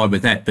satisfied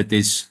with that, but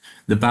there's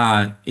the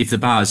bar. If the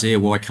bar's there,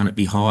 why can't it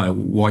be higher?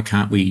 Why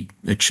can't we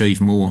achieve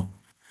more?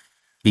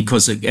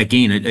 Because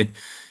again,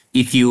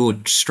 if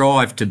you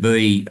strive to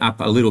be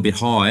up a little bit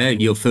higher,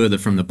 you're further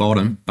from the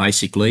bottom,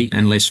 basically,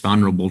 and less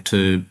vulnerable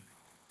to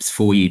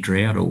 4-year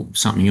drought or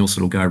something else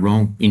that'll go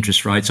wrong.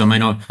 Interest rates. I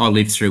mean, I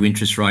lived through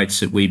interest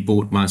rates that we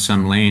bought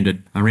some land at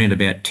around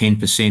about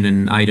 10%,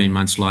 and 18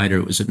 months later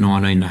it was at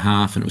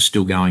 19.5%, and it was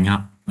still going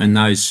up. And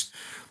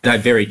they're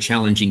very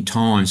challenging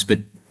times. But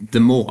the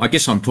more, I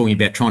guess I'm talking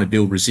about trying to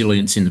build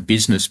resilience in the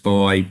business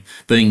by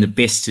being the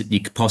best that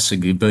you could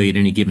possibly be at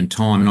any given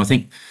time. And I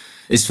think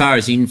as far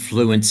as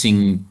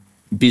influencing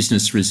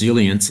business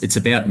resilience, it's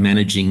about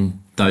managing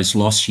those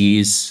lost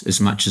years as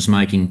much as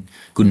making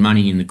good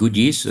money in the good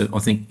years. I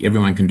think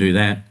everyone can do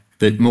that.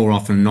 But more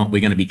often than not,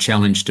 we're going to be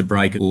challenged to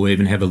break it or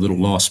even have a little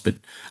loss. But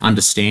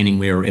understanding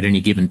where we're at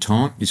any given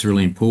time is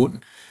really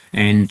important.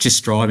 And just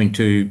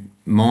striving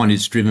mine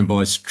is driven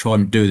by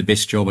trying to do the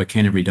best job I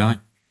can every day.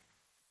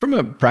 From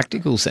a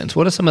practical sense,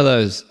 what are some of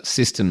those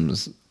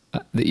systems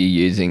that you're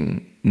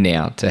using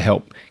now to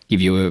help give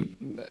you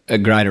a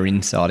greater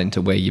insight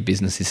into where your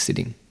business is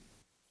sitting?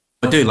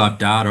 I do love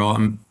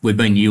data. We've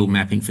been yield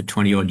mapping for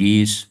 20 odd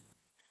years.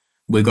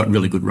 We've got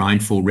really good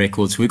rainfall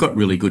records. We've got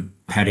really good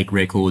paddock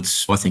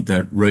records. I think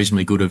they're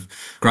reasonably good of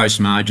gross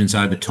margins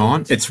over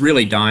time. It's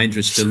really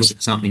dangerous to look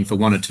at something for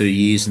 1 or 2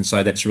 years and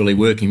say that's really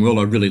working well.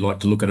 I really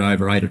like to look at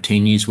over 8 or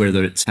 10 years,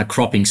 whether it's a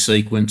cropping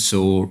sequence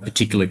or a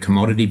particular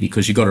commodity,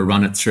 because you've got to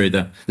run it through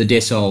the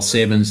decile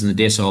 7s and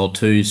the decile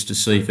 2s to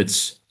see if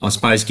it's, I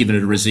suppose, given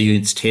it a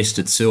resilience test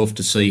itself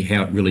to see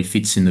how it really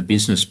fits in the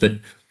business. But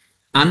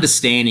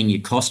understanding your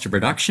cost of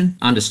production,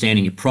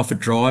 understanding your profit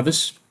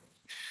drivers,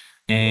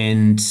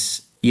 and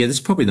yeah,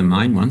 that's probably the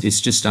main one. It's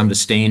just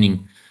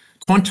understanding,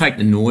 try and take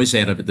the noise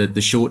out of it,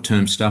 the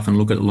short-term stuff, and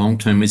look at the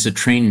long-term. Is a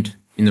trend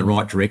in the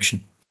right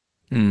direction?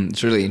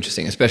 It's really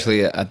interesting,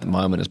 especially at the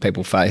moment as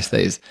people face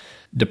these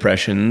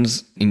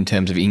depressions in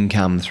terms of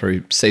income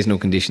through seasonal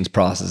conditions,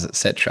 prices,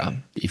 etc.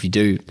 If you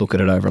do look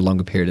at it over a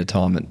longer period of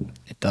time,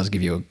 it does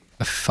give you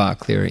a far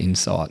clearer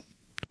insight.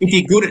 If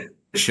you're good at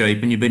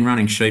sheep and you've been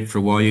running sheep for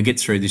a while, you get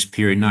through this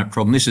period, no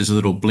problem. This is a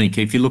little blink.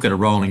 If you look at a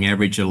rolling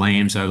average of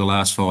lambs over the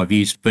last 5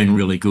 years, it's been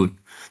really good.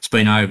 It's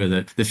been over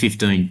the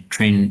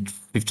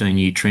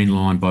 15-year trend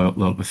line by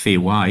a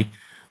fair way.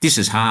 This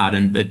is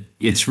hard, but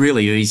it's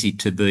really easy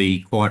to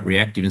be quite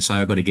reactive and say,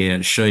 I've got to get out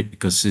of sheep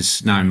because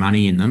there's no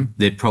money in them.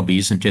 There probably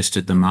isn't just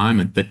at the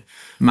moment, but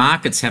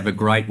markets have a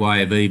great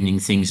way of evening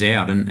things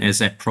out, and as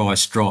that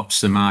price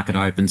drops, the market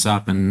opens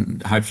up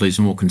and hopefully there's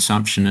more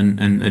consumption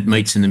and it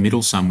meets in the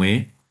middle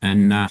somewhere.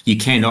 And you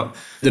cannot.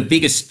 The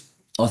biggest,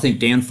 I think,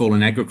 downfall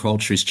in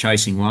agriculture is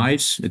chasing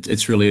waves.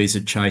 It's really easy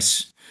to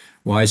chase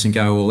waves and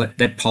go, well,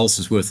 that pulse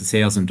is worth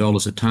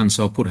 $1,000 a tonne,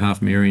 so I'll put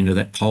half my area into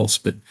that pulse.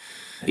 But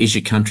is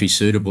your country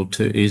suitable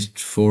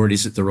for it?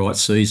 Is it the right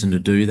season to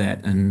do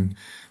that? And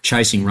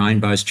chasing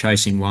rainbows,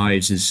 chasing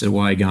waves is a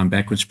way of going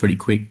backwards pretty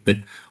quick. But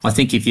I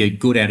think if you're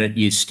good at it,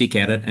 you stick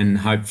at it, and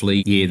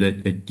hopefully,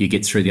 that you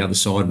get through the other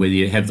side where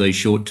you have these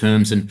short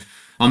terms. And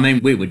I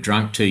mean, we were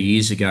drunk 2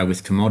 years ago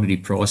with commodity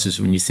prices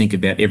when you think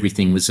about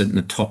everything was in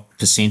the top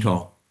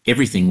percentile.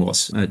 Everything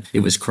was. It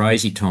was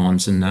crazy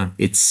times, and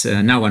it's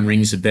no one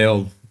rings a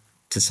bell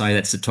to say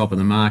that's the top of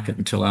the market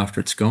until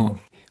after it's gone.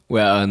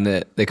 Well, and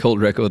they're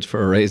called records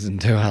for a reason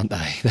too, aren't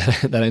they?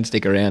 They don't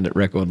stick around at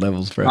record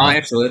levels forever. Oh,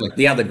 absolutely.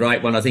 The other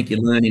great one I think you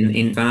learn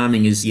in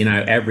farming is,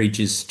 average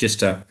is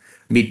just a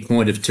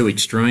midpoint of two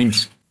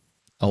extremes.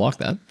 I like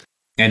that.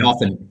 And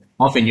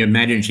often you're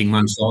managing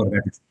one side of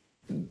average.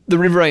 The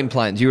Riverine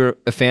Plains, you were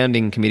a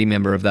founding committee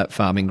member of that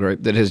farming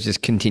group that has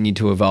just continued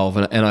to evolve.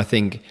 And I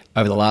think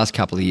over the last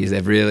couple of years,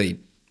 they've really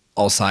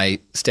I'll say,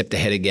 stepped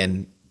ahead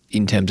again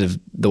in terms of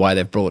the way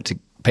they've brought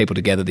people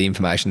together, the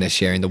information they're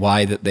sharing, the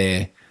way that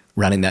they're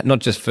running that, not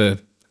just for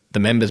the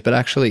members, but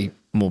actually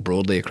more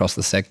broadly across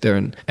the sector,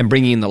 and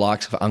bringing in the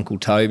likes of Uncle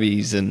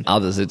Toby's and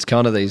others. It's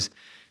kind of these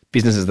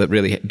businesses that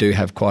really do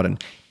have quite an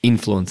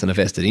influence and a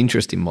vested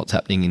interest in what's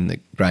happening in the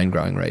grain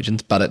growing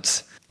regions, but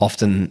it's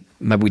often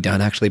maybe we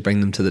don't actually bring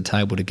them to the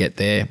table to get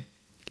their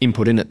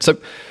input in it. So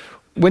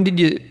when did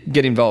you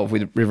get involved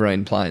with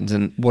Riverine Plains,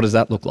 and what does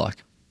that look like?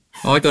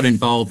 I got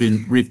involved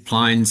in Riv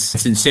Plains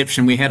since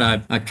inception. We had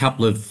a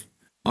couple of,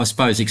 I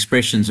suppose,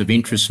 expressions of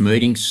interest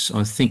meetings.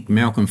 I think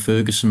Malcolm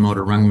Ferguson might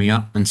have rung me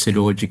up and said,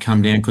 would you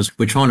come down? Because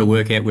we're trying to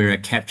work out where our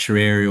capture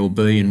area will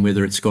be and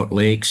whether it's got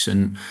legs.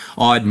 And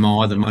I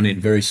admire them. I had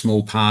a very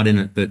small part in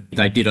it, but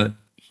they did a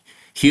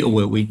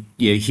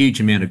huge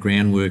amount of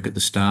groundwork at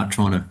the start,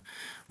 trying to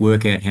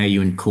work out how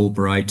you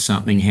incorporate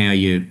something, how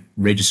you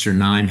register a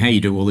name, how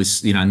you do all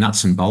this,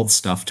 nuts and bolts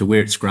stuff to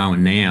where it's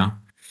growing now.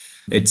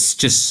 It's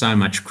just so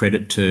much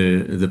credit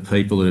to the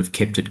people that have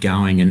kept it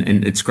going,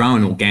 and it's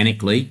growing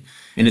organically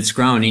and it's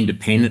growing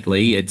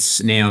independently.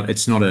 It's not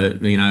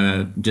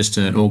just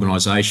an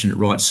organisation that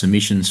writes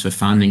submissions for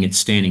funding. It's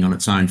standing on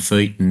its own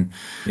feet, and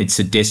it's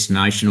a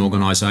destination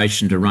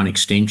organisation to run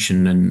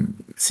extension and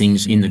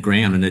things in the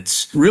ground. And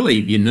it's really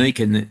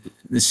unique in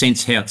the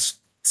sense how it's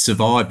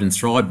survived and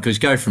thrived, because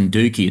go from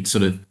Dookie, it's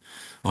sort of,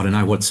 I don't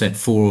know, what's that,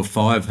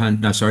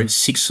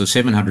 600 or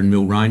 700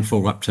 mil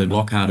rainfall up to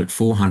Lockhart at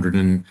 400,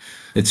 and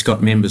it's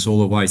got members all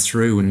the way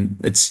through, and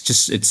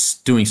it's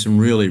doing some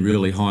really,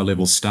 really high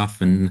level stuff.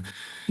 And,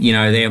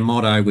 their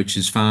motto, which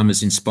is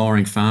farmers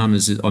inspiring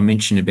farmers, I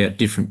mentioned about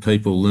different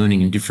people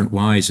learning in different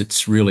ways.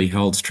 It's really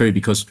holds true,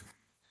 because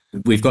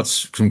we've got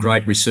some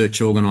great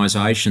research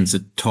organisations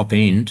at top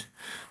end,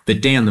 but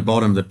down the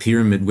bottom of the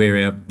pyramid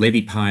where our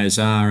levy payers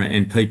are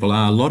and people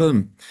are, a lot of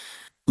them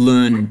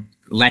learn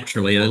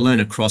laterally. They learn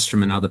across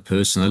from another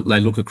person. They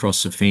look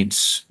across the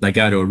fence. They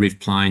go to a Riv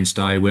Plains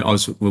day. We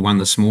one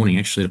this morning,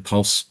 actually, a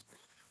Pulse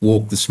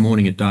walk this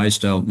morning at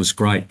Daysdale. It was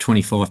great.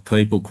 25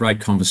 people, great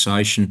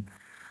conversation.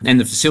 And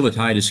the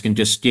facilitators can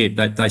just, they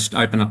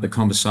open up the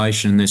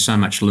conversation, and there's so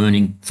much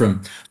learning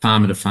from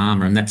farmer to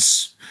farmer, and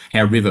that's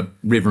how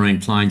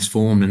Riverine Plains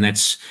formed, and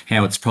that's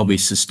how it's probably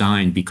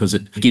sustained, because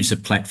it gives a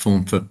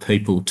platform for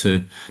people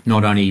to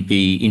not only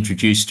be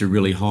introduced to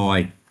really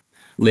high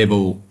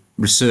level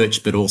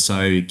research, but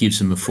also gives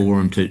them a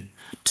forum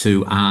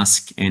to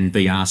ask and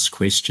be asked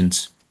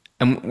questions.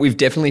 And we've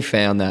definitely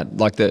found that,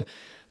 like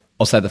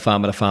I'll say the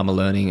farmer to farmer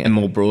learning, and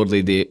more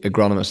broadly the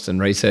agronomists and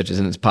researchers,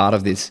 and it's part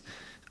of this,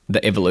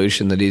 the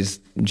evolution that is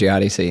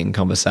GRDC in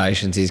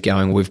Conversations is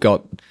going, we've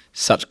got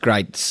such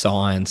great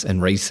science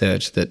and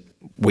research that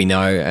we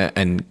know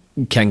and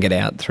can get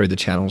out through the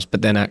channels,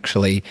 but then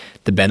actually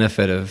the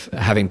benefit of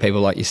having people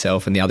like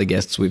yourself and the other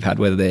guests we've had,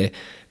 whether they're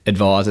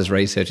advisors,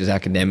 researchers,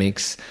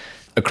 academics,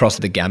 across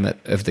the gamut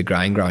of the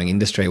grain growing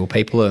industry, well,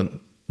 people are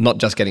not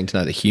just getting to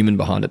know the human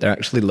behind it, they're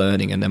actually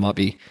learning, and there might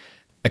be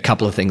a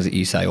couple of things that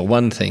you say, or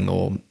one thing,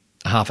 or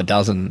half a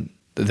dozen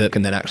that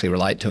can then actually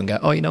relate to and go,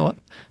 oh, you know what?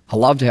 I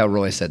loved how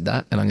Roy said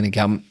that, and I'm going to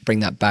come bring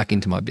that back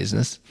into my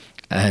business,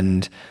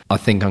 and I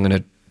think I'm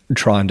going to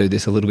try and do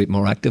this a little bit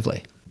more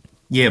actively.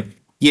 Yeah,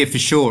 for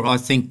sure. I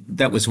think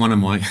that was one of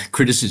my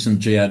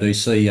criticisms of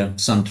GRDC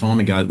some time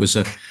ago. It was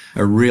a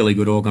really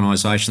good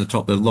organisation. At the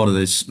top, a lot of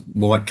this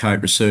white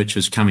coat research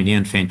was coming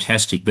down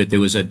fantastic, but there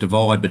was a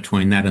divide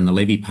between that and the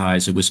levy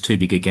payers. It was too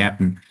big a gap,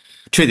 and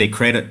to their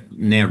credit,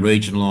 now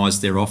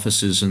regionalised their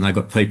offices, and they've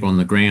got people on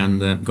the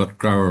ground. They've got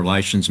grower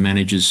relations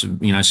managers,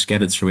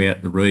 scattered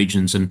throughout the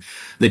regions, and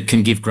that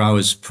can give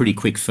growers pretty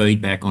quick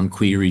feedback on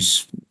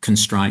queries,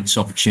 constraints,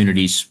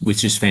 opportunities,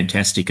 which is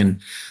fantastic.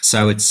 And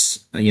so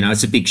it's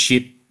a big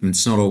ship.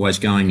 It's not always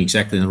going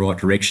exactly in the right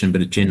direction,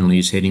 but it generally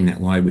is heading that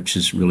way, which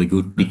is really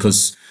good,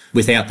 because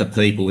without the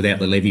people, without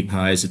the levy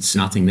payers, it's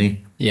nothing there.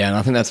 Yeah, and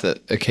I think that's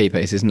a key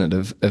piece, isn't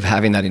it, of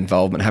having that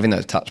involvement, having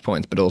those touch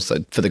points, but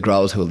also for the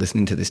growers who are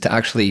listening to this to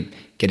actually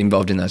get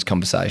involved in those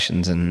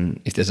conversations. And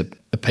if there's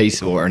a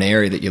piece or an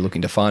area that you're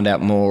looking to find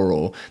out more,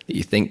 or that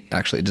you think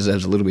actually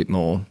deserves a little bit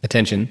more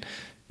attention,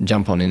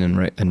 jump on in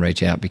and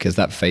reach out, because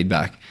that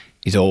feedback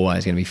is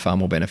always going to be far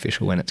more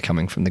beneficial when it's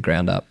coming from the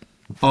ground up.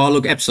 Oh,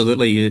 look,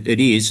 absolutely, it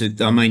is.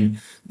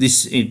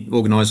 This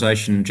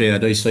organisation,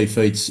 GRDC,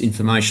 feeds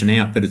information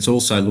out, but it's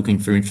also looking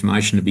for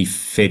information to be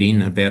fed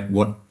in about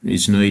what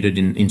is needed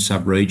in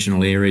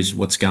sub-regional areas,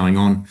 what's going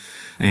on.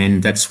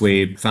 And that's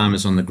where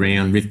farmers on the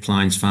ground, Riv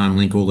Plains,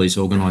 FarmLink, all these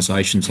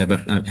organisations have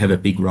a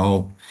big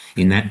role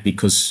in that,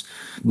 because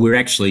we're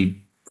actually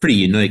pretty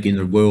unique in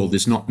the world.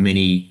 There's not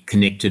many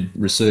connected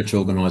research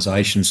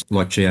organisations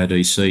like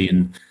GRDC,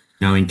 and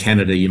in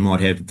Canada, you might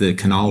have the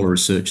Canola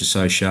Research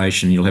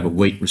Association, you'll have a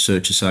Wheat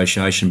Research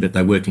Association, but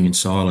they're working in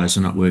silos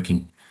and not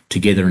working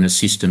together in a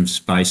systems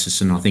basis.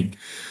 And I think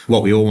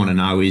what we all want to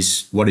know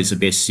is, what is the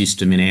best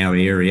system in our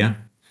area,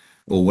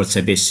 or what's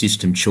our best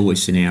system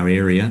choice in our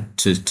area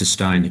to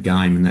stay in the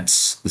game? And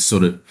that's the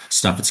sort of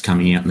stuff that's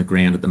coming out in the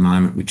ground at the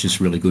moment, which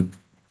is really good.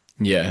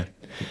 Yeah.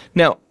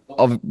 Now,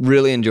 I've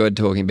really enjoyed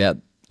talking about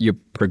your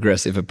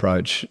progressive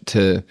approach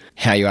to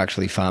how you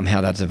actually farm,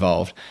 how that's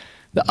evolved.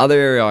 The other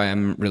area I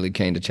am really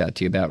keen to chat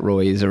to you about,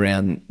 Roy, is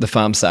around the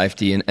farm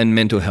safety and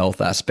mental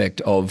health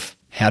aspect of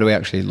how do we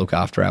actually look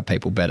after our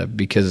people better,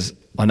 because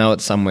I know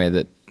it's somewhere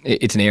that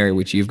it's an area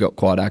which you've got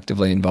quite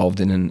actively involved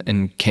in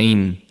and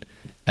keen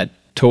at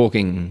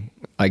talking,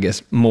 I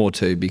guess, more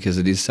to, because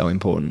it is so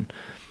important.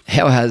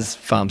 How has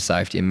farm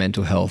safety and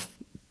mental health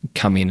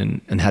come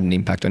in and had an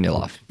impact on your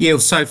life? Yeah,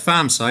 so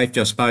farm safety,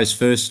 I suppose,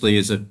 firstly,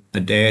 as a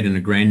dad and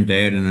a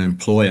granddad and an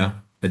employer,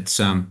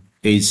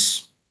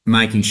 is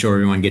making sure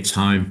everyone gets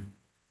home,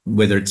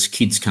 whether it's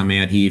kids come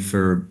out here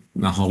for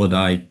a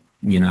holiday,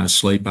 a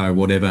sleepover or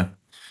whatever,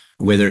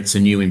 whether it's a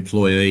new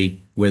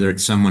employee, whether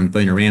it's someone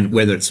been around,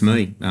 whether it's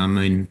me. I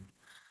mean,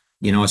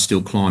 I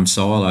still climb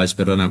silos,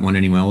 but I don't want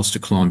anyone else to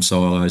climb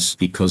silos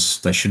because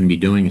they shouldn't be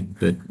doing it,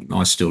 but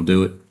I still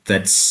do it.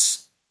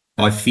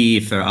 I fear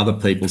for other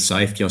people's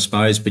safety, I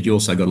suppose, but you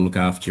also got to look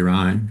after your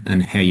own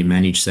and how you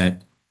manage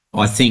that.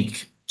 I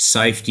think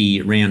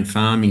safety around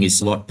farming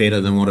is a lot better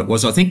than what it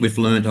was. I think we've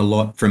learned a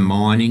lot from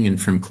mining and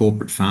from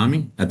corporate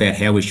farming about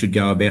how we should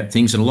go about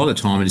things. And a lot of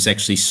time it is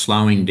actually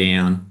slowing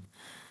down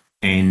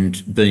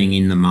and being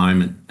in the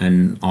moment.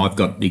 And I've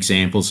got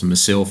examples of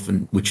myself,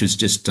 which has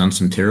just done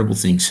some terrible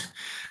things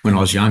when I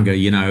was younger,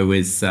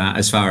 with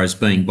as far as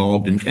being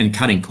bogged and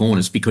cutting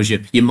corners, because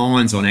your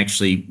mind's on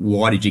actually,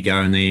 why did you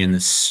go in there? And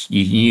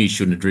you knew you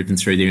shouldn't have driven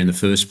through there in the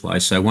first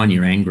place. So one,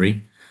 you're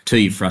angry. Two,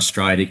 you're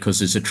frustrated because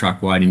there's a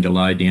truck waiting to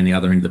load down the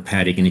other end of the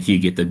paddock. And if you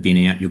get the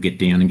bin out, you'll get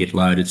down and get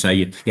loaded. So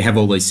you have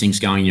all these things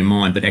going in your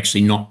mind, but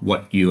actually not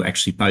what you're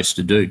actually supposed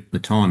to do at the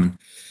time. And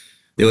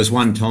there was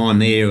one time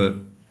there,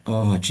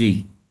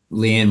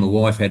 Leanne, my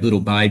wife, had a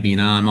little baby in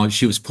her arm.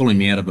 She was pulling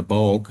me out of a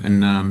bog,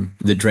 and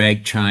the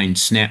drag chain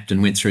snapped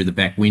and went through the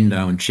back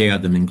window and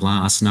showered them in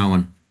glass. No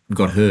one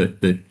got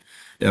hurt, but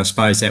I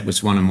suppose that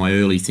was one of my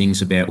early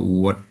things about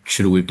what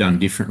should we have done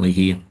differently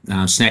here.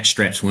 Snatch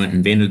straps weren't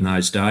invented in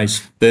those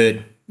days, but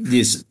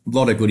there's a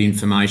lot of good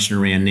information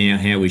around now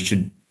how we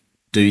should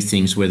do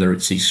things, whether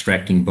it's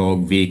extracting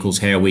bog vehicles,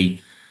 how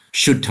we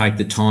should take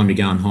the time to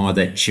go and hire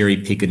that cherry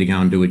picker to go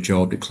and do a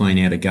job to clean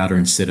out a gutter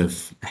instead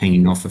of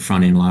hanging off a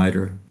front end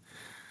loader.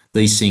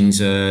 These things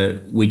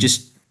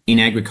in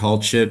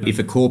agriculture, if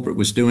a corporate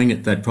was doing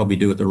it, they'd probably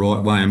do it the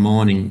right way. A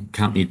mining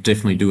company would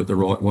definitely do it the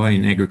right way.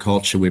 In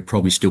agriculture, we're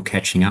probably still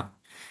catching up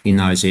in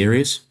those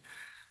areas.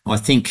 I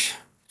think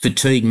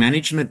fatigue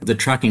management, the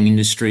trucking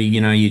industry,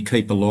 you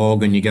keep a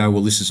log and you go,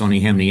 well, this is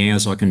only how many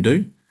hours I can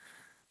do.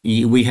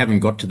 We haven't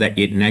got to that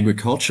yet in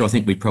agriculture. I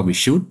think we probably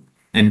should.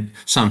 And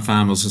some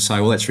farmers will say,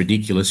 well, that's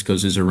ridiculous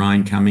because there's a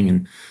rain coming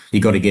and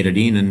you got to get it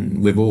in.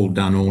 And we've all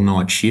done all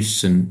night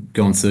shifts and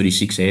gone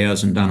 36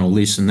 hours and done all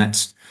this, and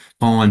that's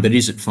fine. But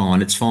is it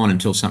fine? It's fine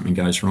until something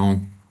goes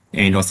wrong.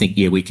 And I think,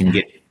 we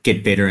can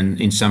get better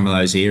in some of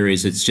those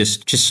areas. It's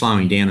just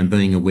slowing down and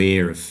being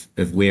aware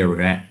of where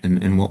we're at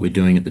and what we're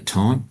doing at the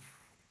time.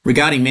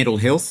 Regarding mental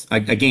health,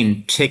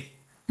 again,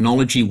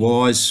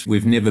 technology-wise,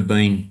 we've never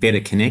been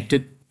better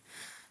connected.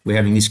 We're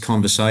having this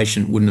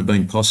conversation, wouldn't have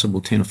been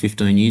possible 10 or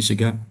 15 years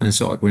ago. And it's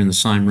like we're in the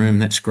same room,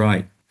 that's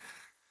great.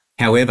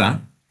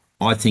 However,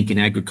 I think in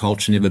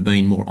agriculture never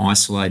been more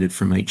isolated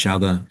from each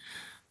other.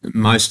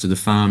 Most of the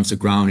farms are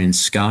grown in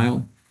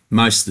scale.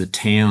 Most of the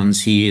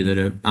towns here that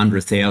are under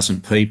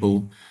 1,000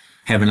 people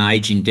have an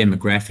ageing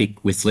demographic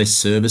with less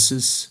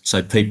services,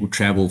 so people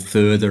travel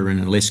further and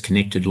are less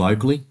connected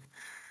locally.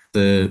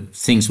 The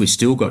things we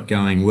still got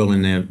going well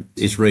in there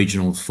is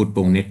regional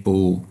football,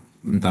 netball,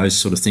 those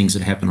sort of things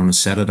that happen on a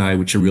Saturday,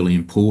 which are really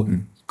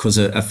important, because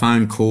a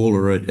phone call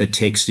or a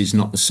text is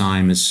not the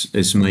same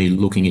as me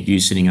looking at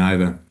you sitting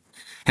over,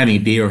 having a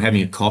beer or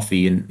having a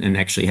coffee and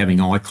actually having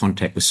eye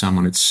contact with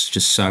someone. It's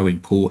just so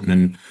important,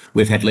 and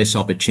we've had less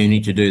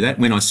opportunity to do that.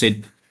 When I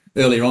said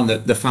earlier on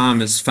that the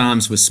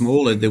farms were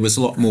smaller, there was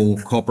a lot more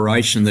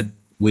cooperation, that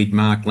we'd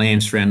mark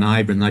lambs for our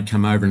neighbour and they'd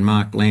come over and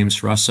mark lambs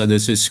for us. So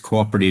there's this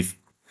cooperative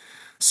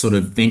sort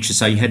of venture,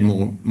 so you had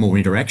more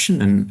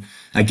interaction. And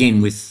again,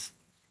 with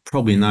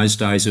probably in those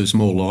days there was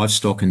more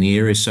livestock in the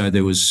area, so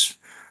there was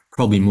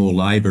probably more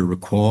labour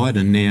required.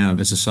 And now,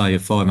 as I say, a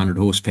 500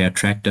 horsepower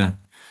tractor,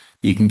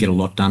 you can get a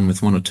lot done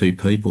with one or two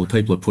people.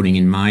 People are putting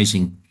in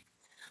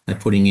they're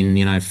putting in,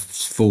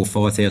 4,000,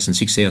 5,000,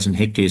 6,000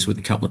 hectares with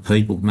a couple of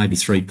people, maybe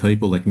 3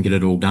 people, they can get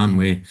it all done,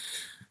 where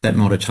that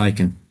might have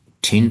taken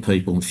 10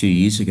 people a few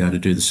years ago to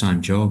do the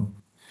same job.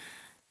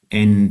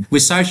 And we're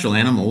social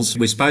animals.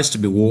 We're supposed to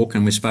be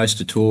walking, we're supposed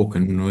to talk,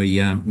 and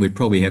we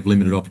probably have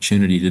limited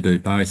opportunity to do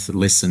both,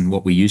 less than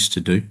what we used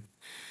to do.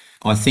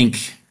 I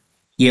think,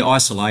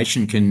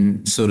 isolation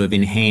can sort of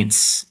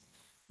enhance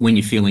when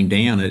you're feeling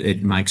down.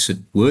 It makes it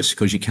worse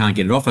because you can't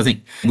get it off. I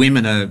think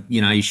women are,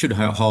 you should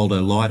hold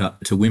a light up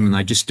to women.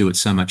 They just do it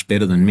so much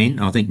better than men.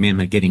 I think men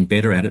are getting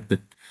better at it, but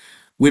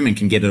women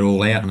can get it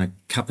all out in a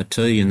cup of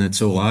tea and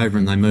it's all over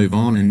and they move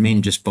on, and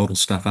men just bottle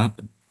stuff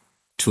up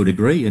to a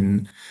degree,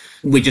 and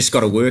we just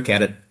got to work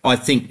at it. I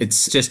think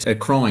it's just a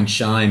crying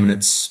shame, and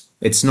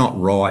it's not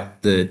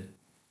right that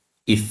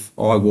if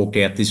I walked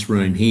out this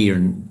room here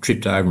and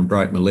tripped over and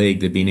broke my leg,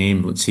 there'd be an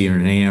ambulance here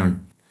in an hour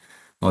and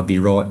I'd be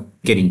right,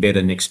 getting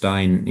better next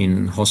day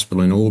in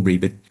hospital in Albury.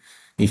 But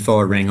if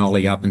I rang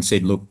Ollie up and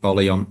said, look,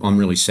 Ollie, I'm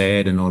really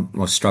sad and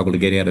I struggle to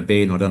get out of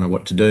bed and I don't know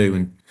what to do,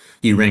 and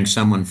you rang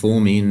someone for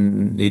me,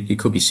 and it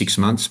could be 6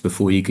 months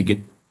before you could get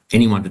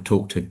anyone to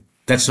talk to.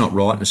 That's not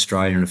right in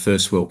Australia, in a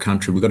first world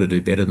country. We've got to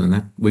do better than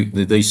that.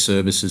 These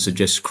services are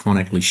just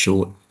chronically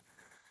short.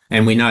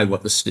 And we know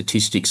what the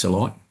statistics are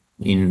like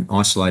in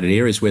isolated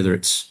areas, whether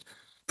it's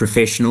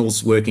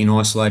professionals working in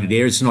isolated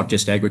areas. It's not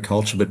just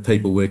agriculture, but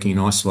people working in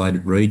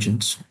isolated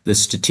regions. The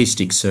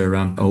statistics are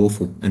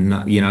awful. And,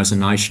 as a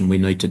nation, we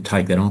need to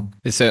take that on.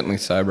 It's certainly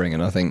sobering,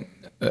 and I think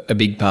a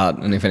big part,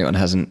 and if anyone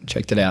hasn't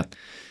checked it out,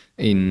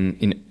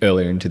 in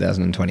earlier in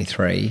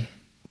 2023,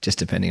 just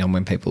depending on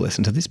when people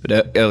listen to this, but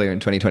earlier in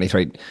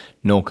 2023,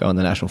 Norco and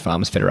the National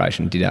Farmers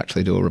Federation did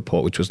actually do a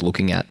report which was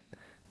looking at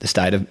the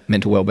state of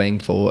mental wellbeing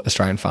for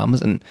Australian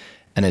farmers. And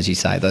as you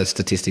say, those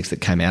statistics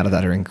that came out of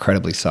that are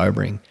incredibly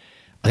sobering.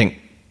 I think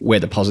where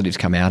the positives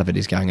come out of it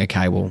is going,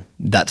 okay, well,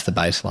 that's the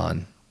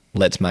baseline.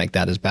 Let's make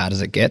that as bad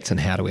as it gets, and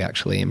how do we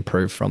actually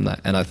improve from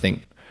that? And I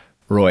think,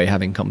 Roy,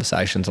 having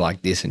conversations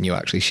like this and you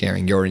actually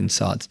sharing your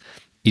insights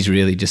is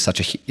really just such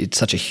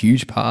a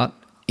huge part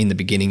in the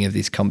beginning of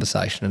this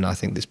conversation, and I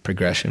think this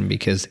progression,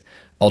 because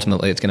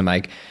ultimately it's going to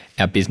make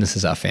our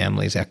businesses, our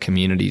families, our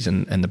communities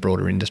and the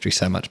broader industry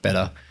so much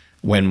better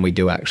when we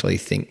do actually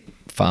think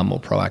far more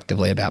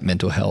proactively about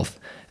mental health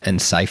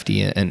and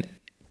safety and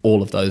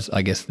all of those,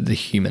 I guess, the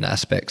human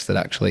aspects that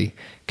actually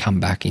come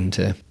back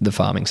into the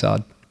farming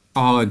side.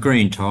 I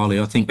agree entirely.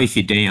 I think if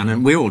you're down,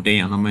 and we're all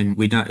down, I mean,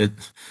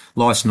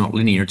 life's not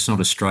linear. It's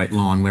not a straight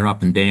line. We're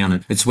up and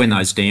down. It's when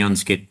those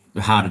downs get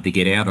harder to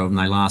get out of and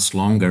they last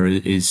longer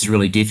is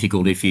really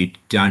difficult if you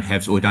don't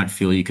have or don't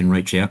feel you can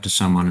reach out to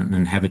someone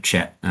and have a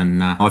chat.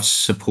 And I've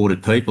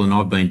supported people, and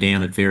I've been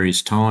down at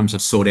various times.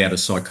 I've sought out a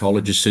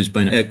psychologist who's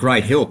been a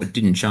great help. It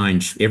didn't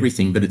change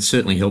everything, but it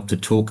certainly helped to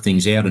talk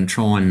things out and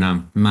try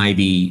and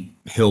maybe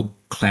help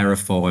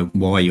clarify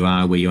why you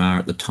are where you are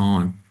at the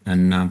time.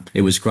 And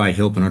it was great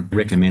help, and I'd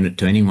recommend it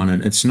to anyone.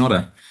 And it's not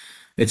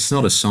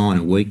a sign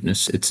of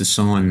weakness. It's a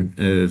sign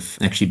of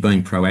actually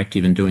being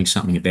proactive and doing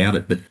something about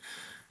it. But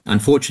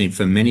unfortunately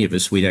for many of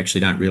us, we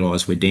actually don't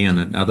realise we're down,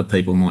 and other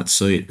people might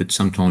see it, but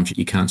sometimes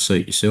you can't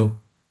see it yourself.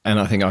 And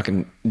I think I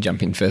can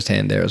jump in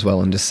firsthand there as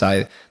well and just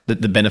say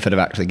that the benefit of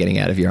actually getting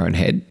out of your own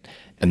head,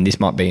 and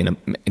this might be in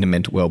a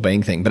mental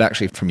wellbeing thing, but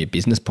actually from your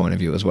business point of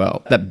view as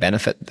well, that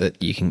benefit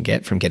that you can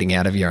get from getting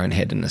out of your own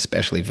head and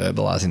especially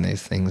verbalising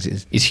these things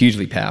is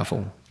hugely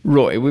powerful.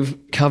 Roy, we've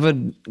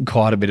covered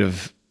quite a bit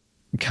of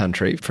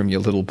country from your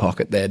little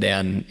pocket there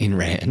down in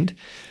Rand,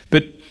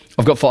 but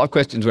I've got 5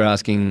 questions we're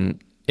asking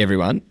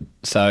everyone.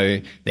 So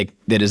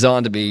they're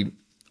designed to be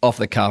off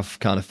the cuff,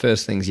 kind of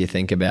first things you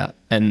think about.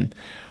 And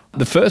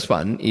the first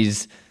one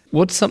is,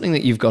 what's something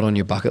that you've got on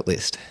your bucket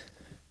list?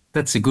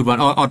 That's a good one.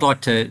 I'd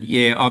like to,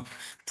 I'd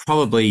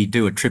probably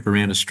do a trip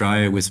around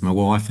Australia with my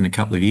wife in a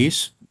couple of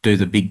years, do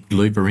the big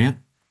loop around,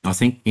 I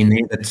think, in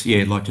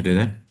there. I'd like to do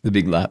that. The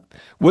big lap.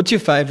 What's your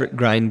favourite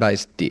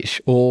grain-based dish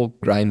or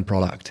grain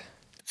product?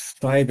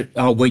 Favourite?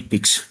 Wheat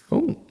bix.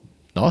 Oh,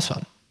 nice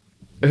one.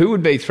 Who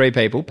would be 3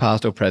 people,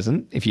 past or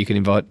present, if you could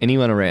invite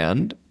anyone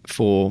around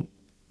for,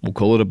 we'll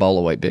call it a bowl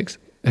of Wheat Bix?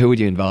 Who would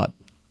you invite?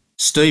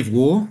 Steve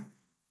Waugh,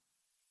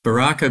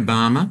 Barack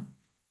Obama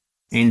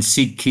and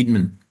Sid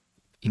Kidman.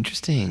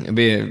 Interesting. It'd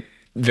be a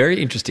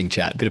very interesting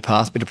chat, bit of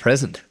past, bit of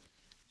present.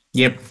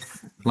 Yep.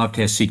 Loved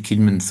how Sid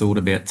Kidman thought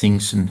about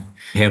things and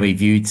how he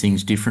viewed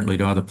things differently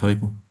to other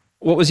people.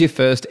 What was your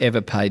first ever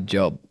paid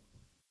job?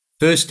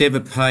 First ever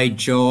paid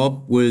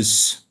job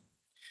was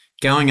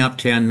going up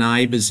to our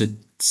neighbours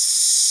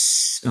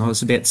I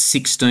was about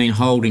 16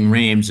 holding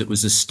rams. It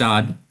was a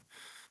stud.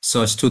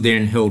 So I stood there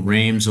and held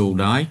rams all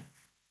day.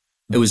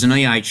 It was an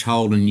E.H.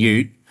 Holden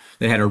ute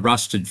that had a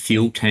rusted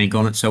fuel tank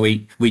on it. So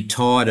we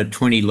tied a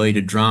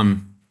 20-litre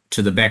drum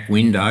to the back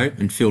window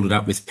and filled it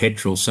up with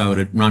petrol so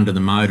it'd run to the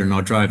motor, and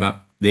I drove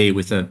up there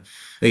with a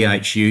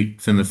E.H.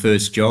 ute for my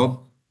first job.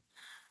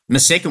 My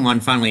second one,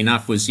 funnily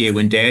enough, was,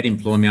 when Dad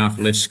employed me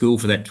after I left school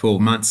for that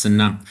 12 months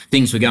and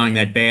things were going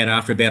that bad.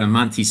 After about a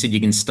month, he said, you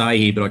can stay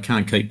here, but I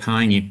can't keep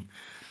paying you.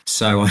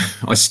 So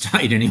I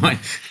stayed anyway.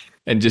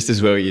 And just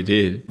as well you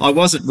did. I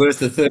wasn't worth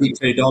the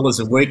 $32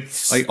 a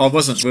week. I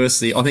wasn't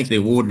worth I think the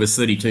award was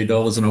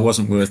 $32 and I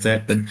wasn't worth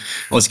that, but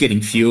I was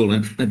getting fuel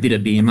and a bit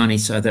of beer money,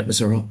 so that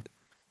was all right.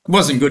 It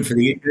wasn't good for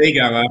the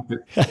ego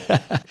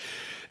after.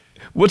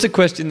 What's a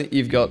question that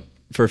you've got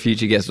for a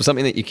future guest or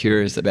something that you're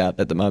curious about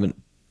at the moment?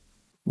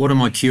 What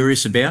am I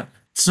curious about?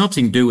 It's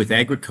nothing to do with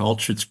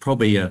agriculture. It's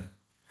probably a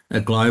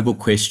global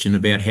question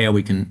about how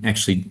we can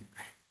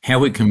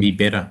be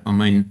better. I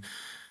mean,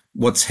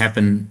 what's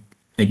happened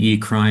at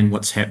Ukraine,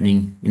 what's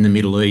happening in the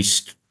Middle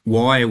East,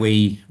 why are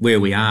we where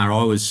we are?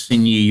 I was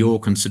in New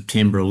York on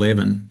September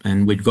 11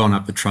 and we'd gone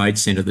up the Trade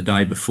Centre the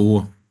day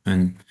before,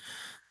 and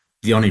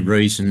The only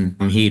reason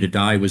I'm here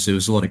today was there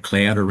was a lot of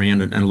cloud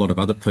around it and a lot of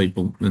other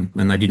people, and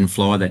they didn't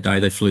fly that day,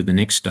 they flew the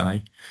next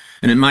day.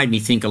 And it made me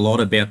think a lot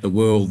about the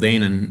world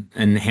then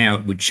and how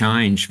it would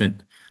change. But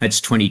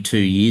that's 22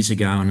 years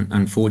ago, and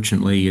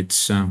unfortunately,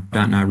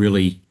 don't know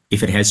really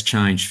if it has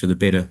changed for the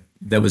better.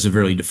 That was a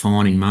very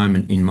defining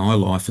moment in my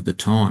life at the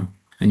time.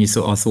 And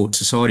I thought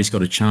society's got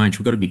to change.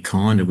 We've got to be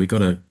kinder. We've got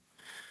to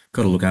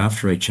look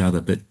after each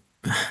other. But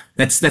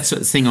that's the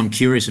thing I'm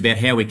curious about,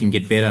 how we can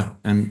get better.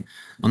 And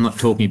I'm not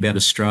talking about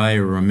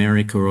Australia or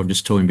America, or I'm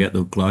just talking about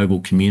the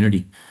global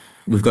community.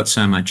 We've got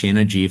so much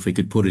energy. If we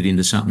could put it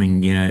into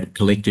something,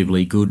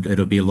 collectively good,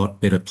 it'll be a lot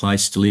better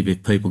place to live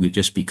if people could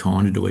just be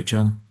kinder to each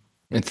other.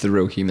 It's the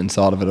real human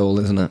side of it all,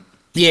 isn't it?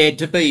 Yeah,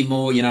 to be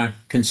more,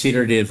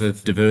 considerative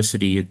of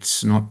diversity.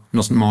 It's not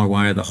my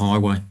way or the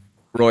highway.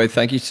 Roy,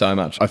 thank you so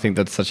much. I think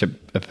that's such a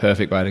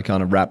perfect way to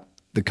kind of wrap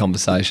the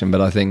conversation.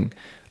 But I think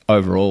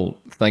overall,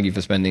 thank you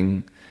for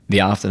spending the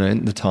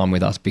afternoon, the time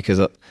with us,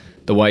 because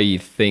the way you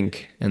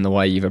think and the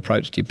way you've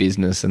approached your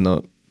business and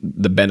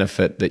the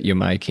benefit that you're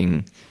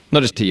making,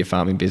 not just to your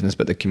farming business,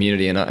 but the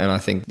community. And I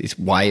think this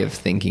way of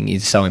thinking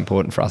is so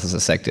important for us as a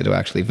sector to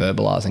actually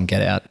verbalise and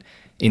get out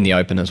in the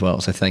open as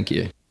well. So thank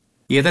you.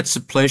 Yeah, that's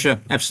a pleasure.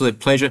 Absolute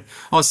pleasure.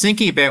 I was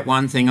thinking about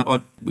one thing.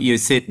 You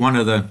said one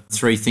of the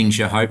 3 things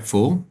you hope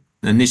for,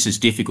 and this is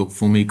difficult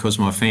for me because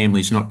my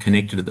family's not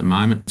connected at the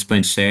moment. It's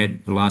been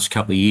sad the last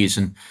couple of years,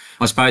 and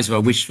I suppose if I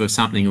wished for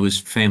something, it was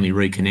family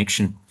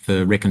reconnection,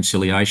 for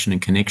reconciliation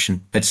and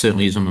connection. That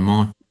certainly is on my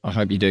mind. I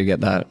hope you do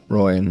get that,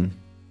 Roy, and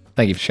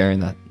thank you for sharing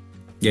that.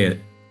 Yeah,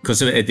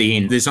 because at the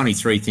end, there's only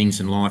 3 things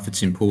in life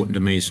that's important to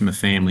me. It's my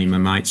family, my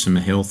mates and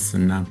my health,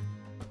 and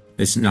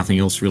there's nothing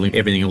else really.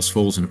 Everything else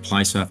falls into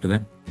place after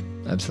that.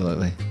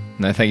 Absolutely.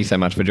 No, thank you so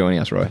much for joining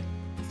us, Roy.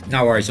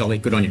 No worries, Ollie.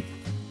 Good on you.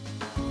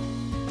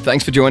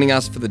 Thanks for joining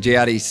us for the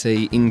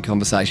GRDC In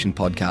Conversation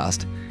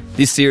podcast.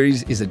 This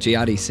series is a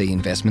GRDC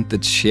investment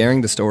that's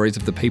sharing the stories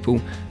of the people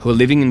who are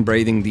living and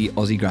breathing the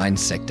Aussie grain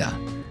sector.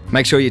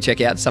 Make sure you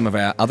check out some of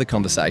our other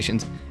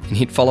conversations and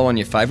hit follow on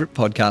your favourite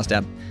podcast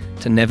app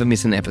to never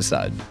miss an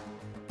episode.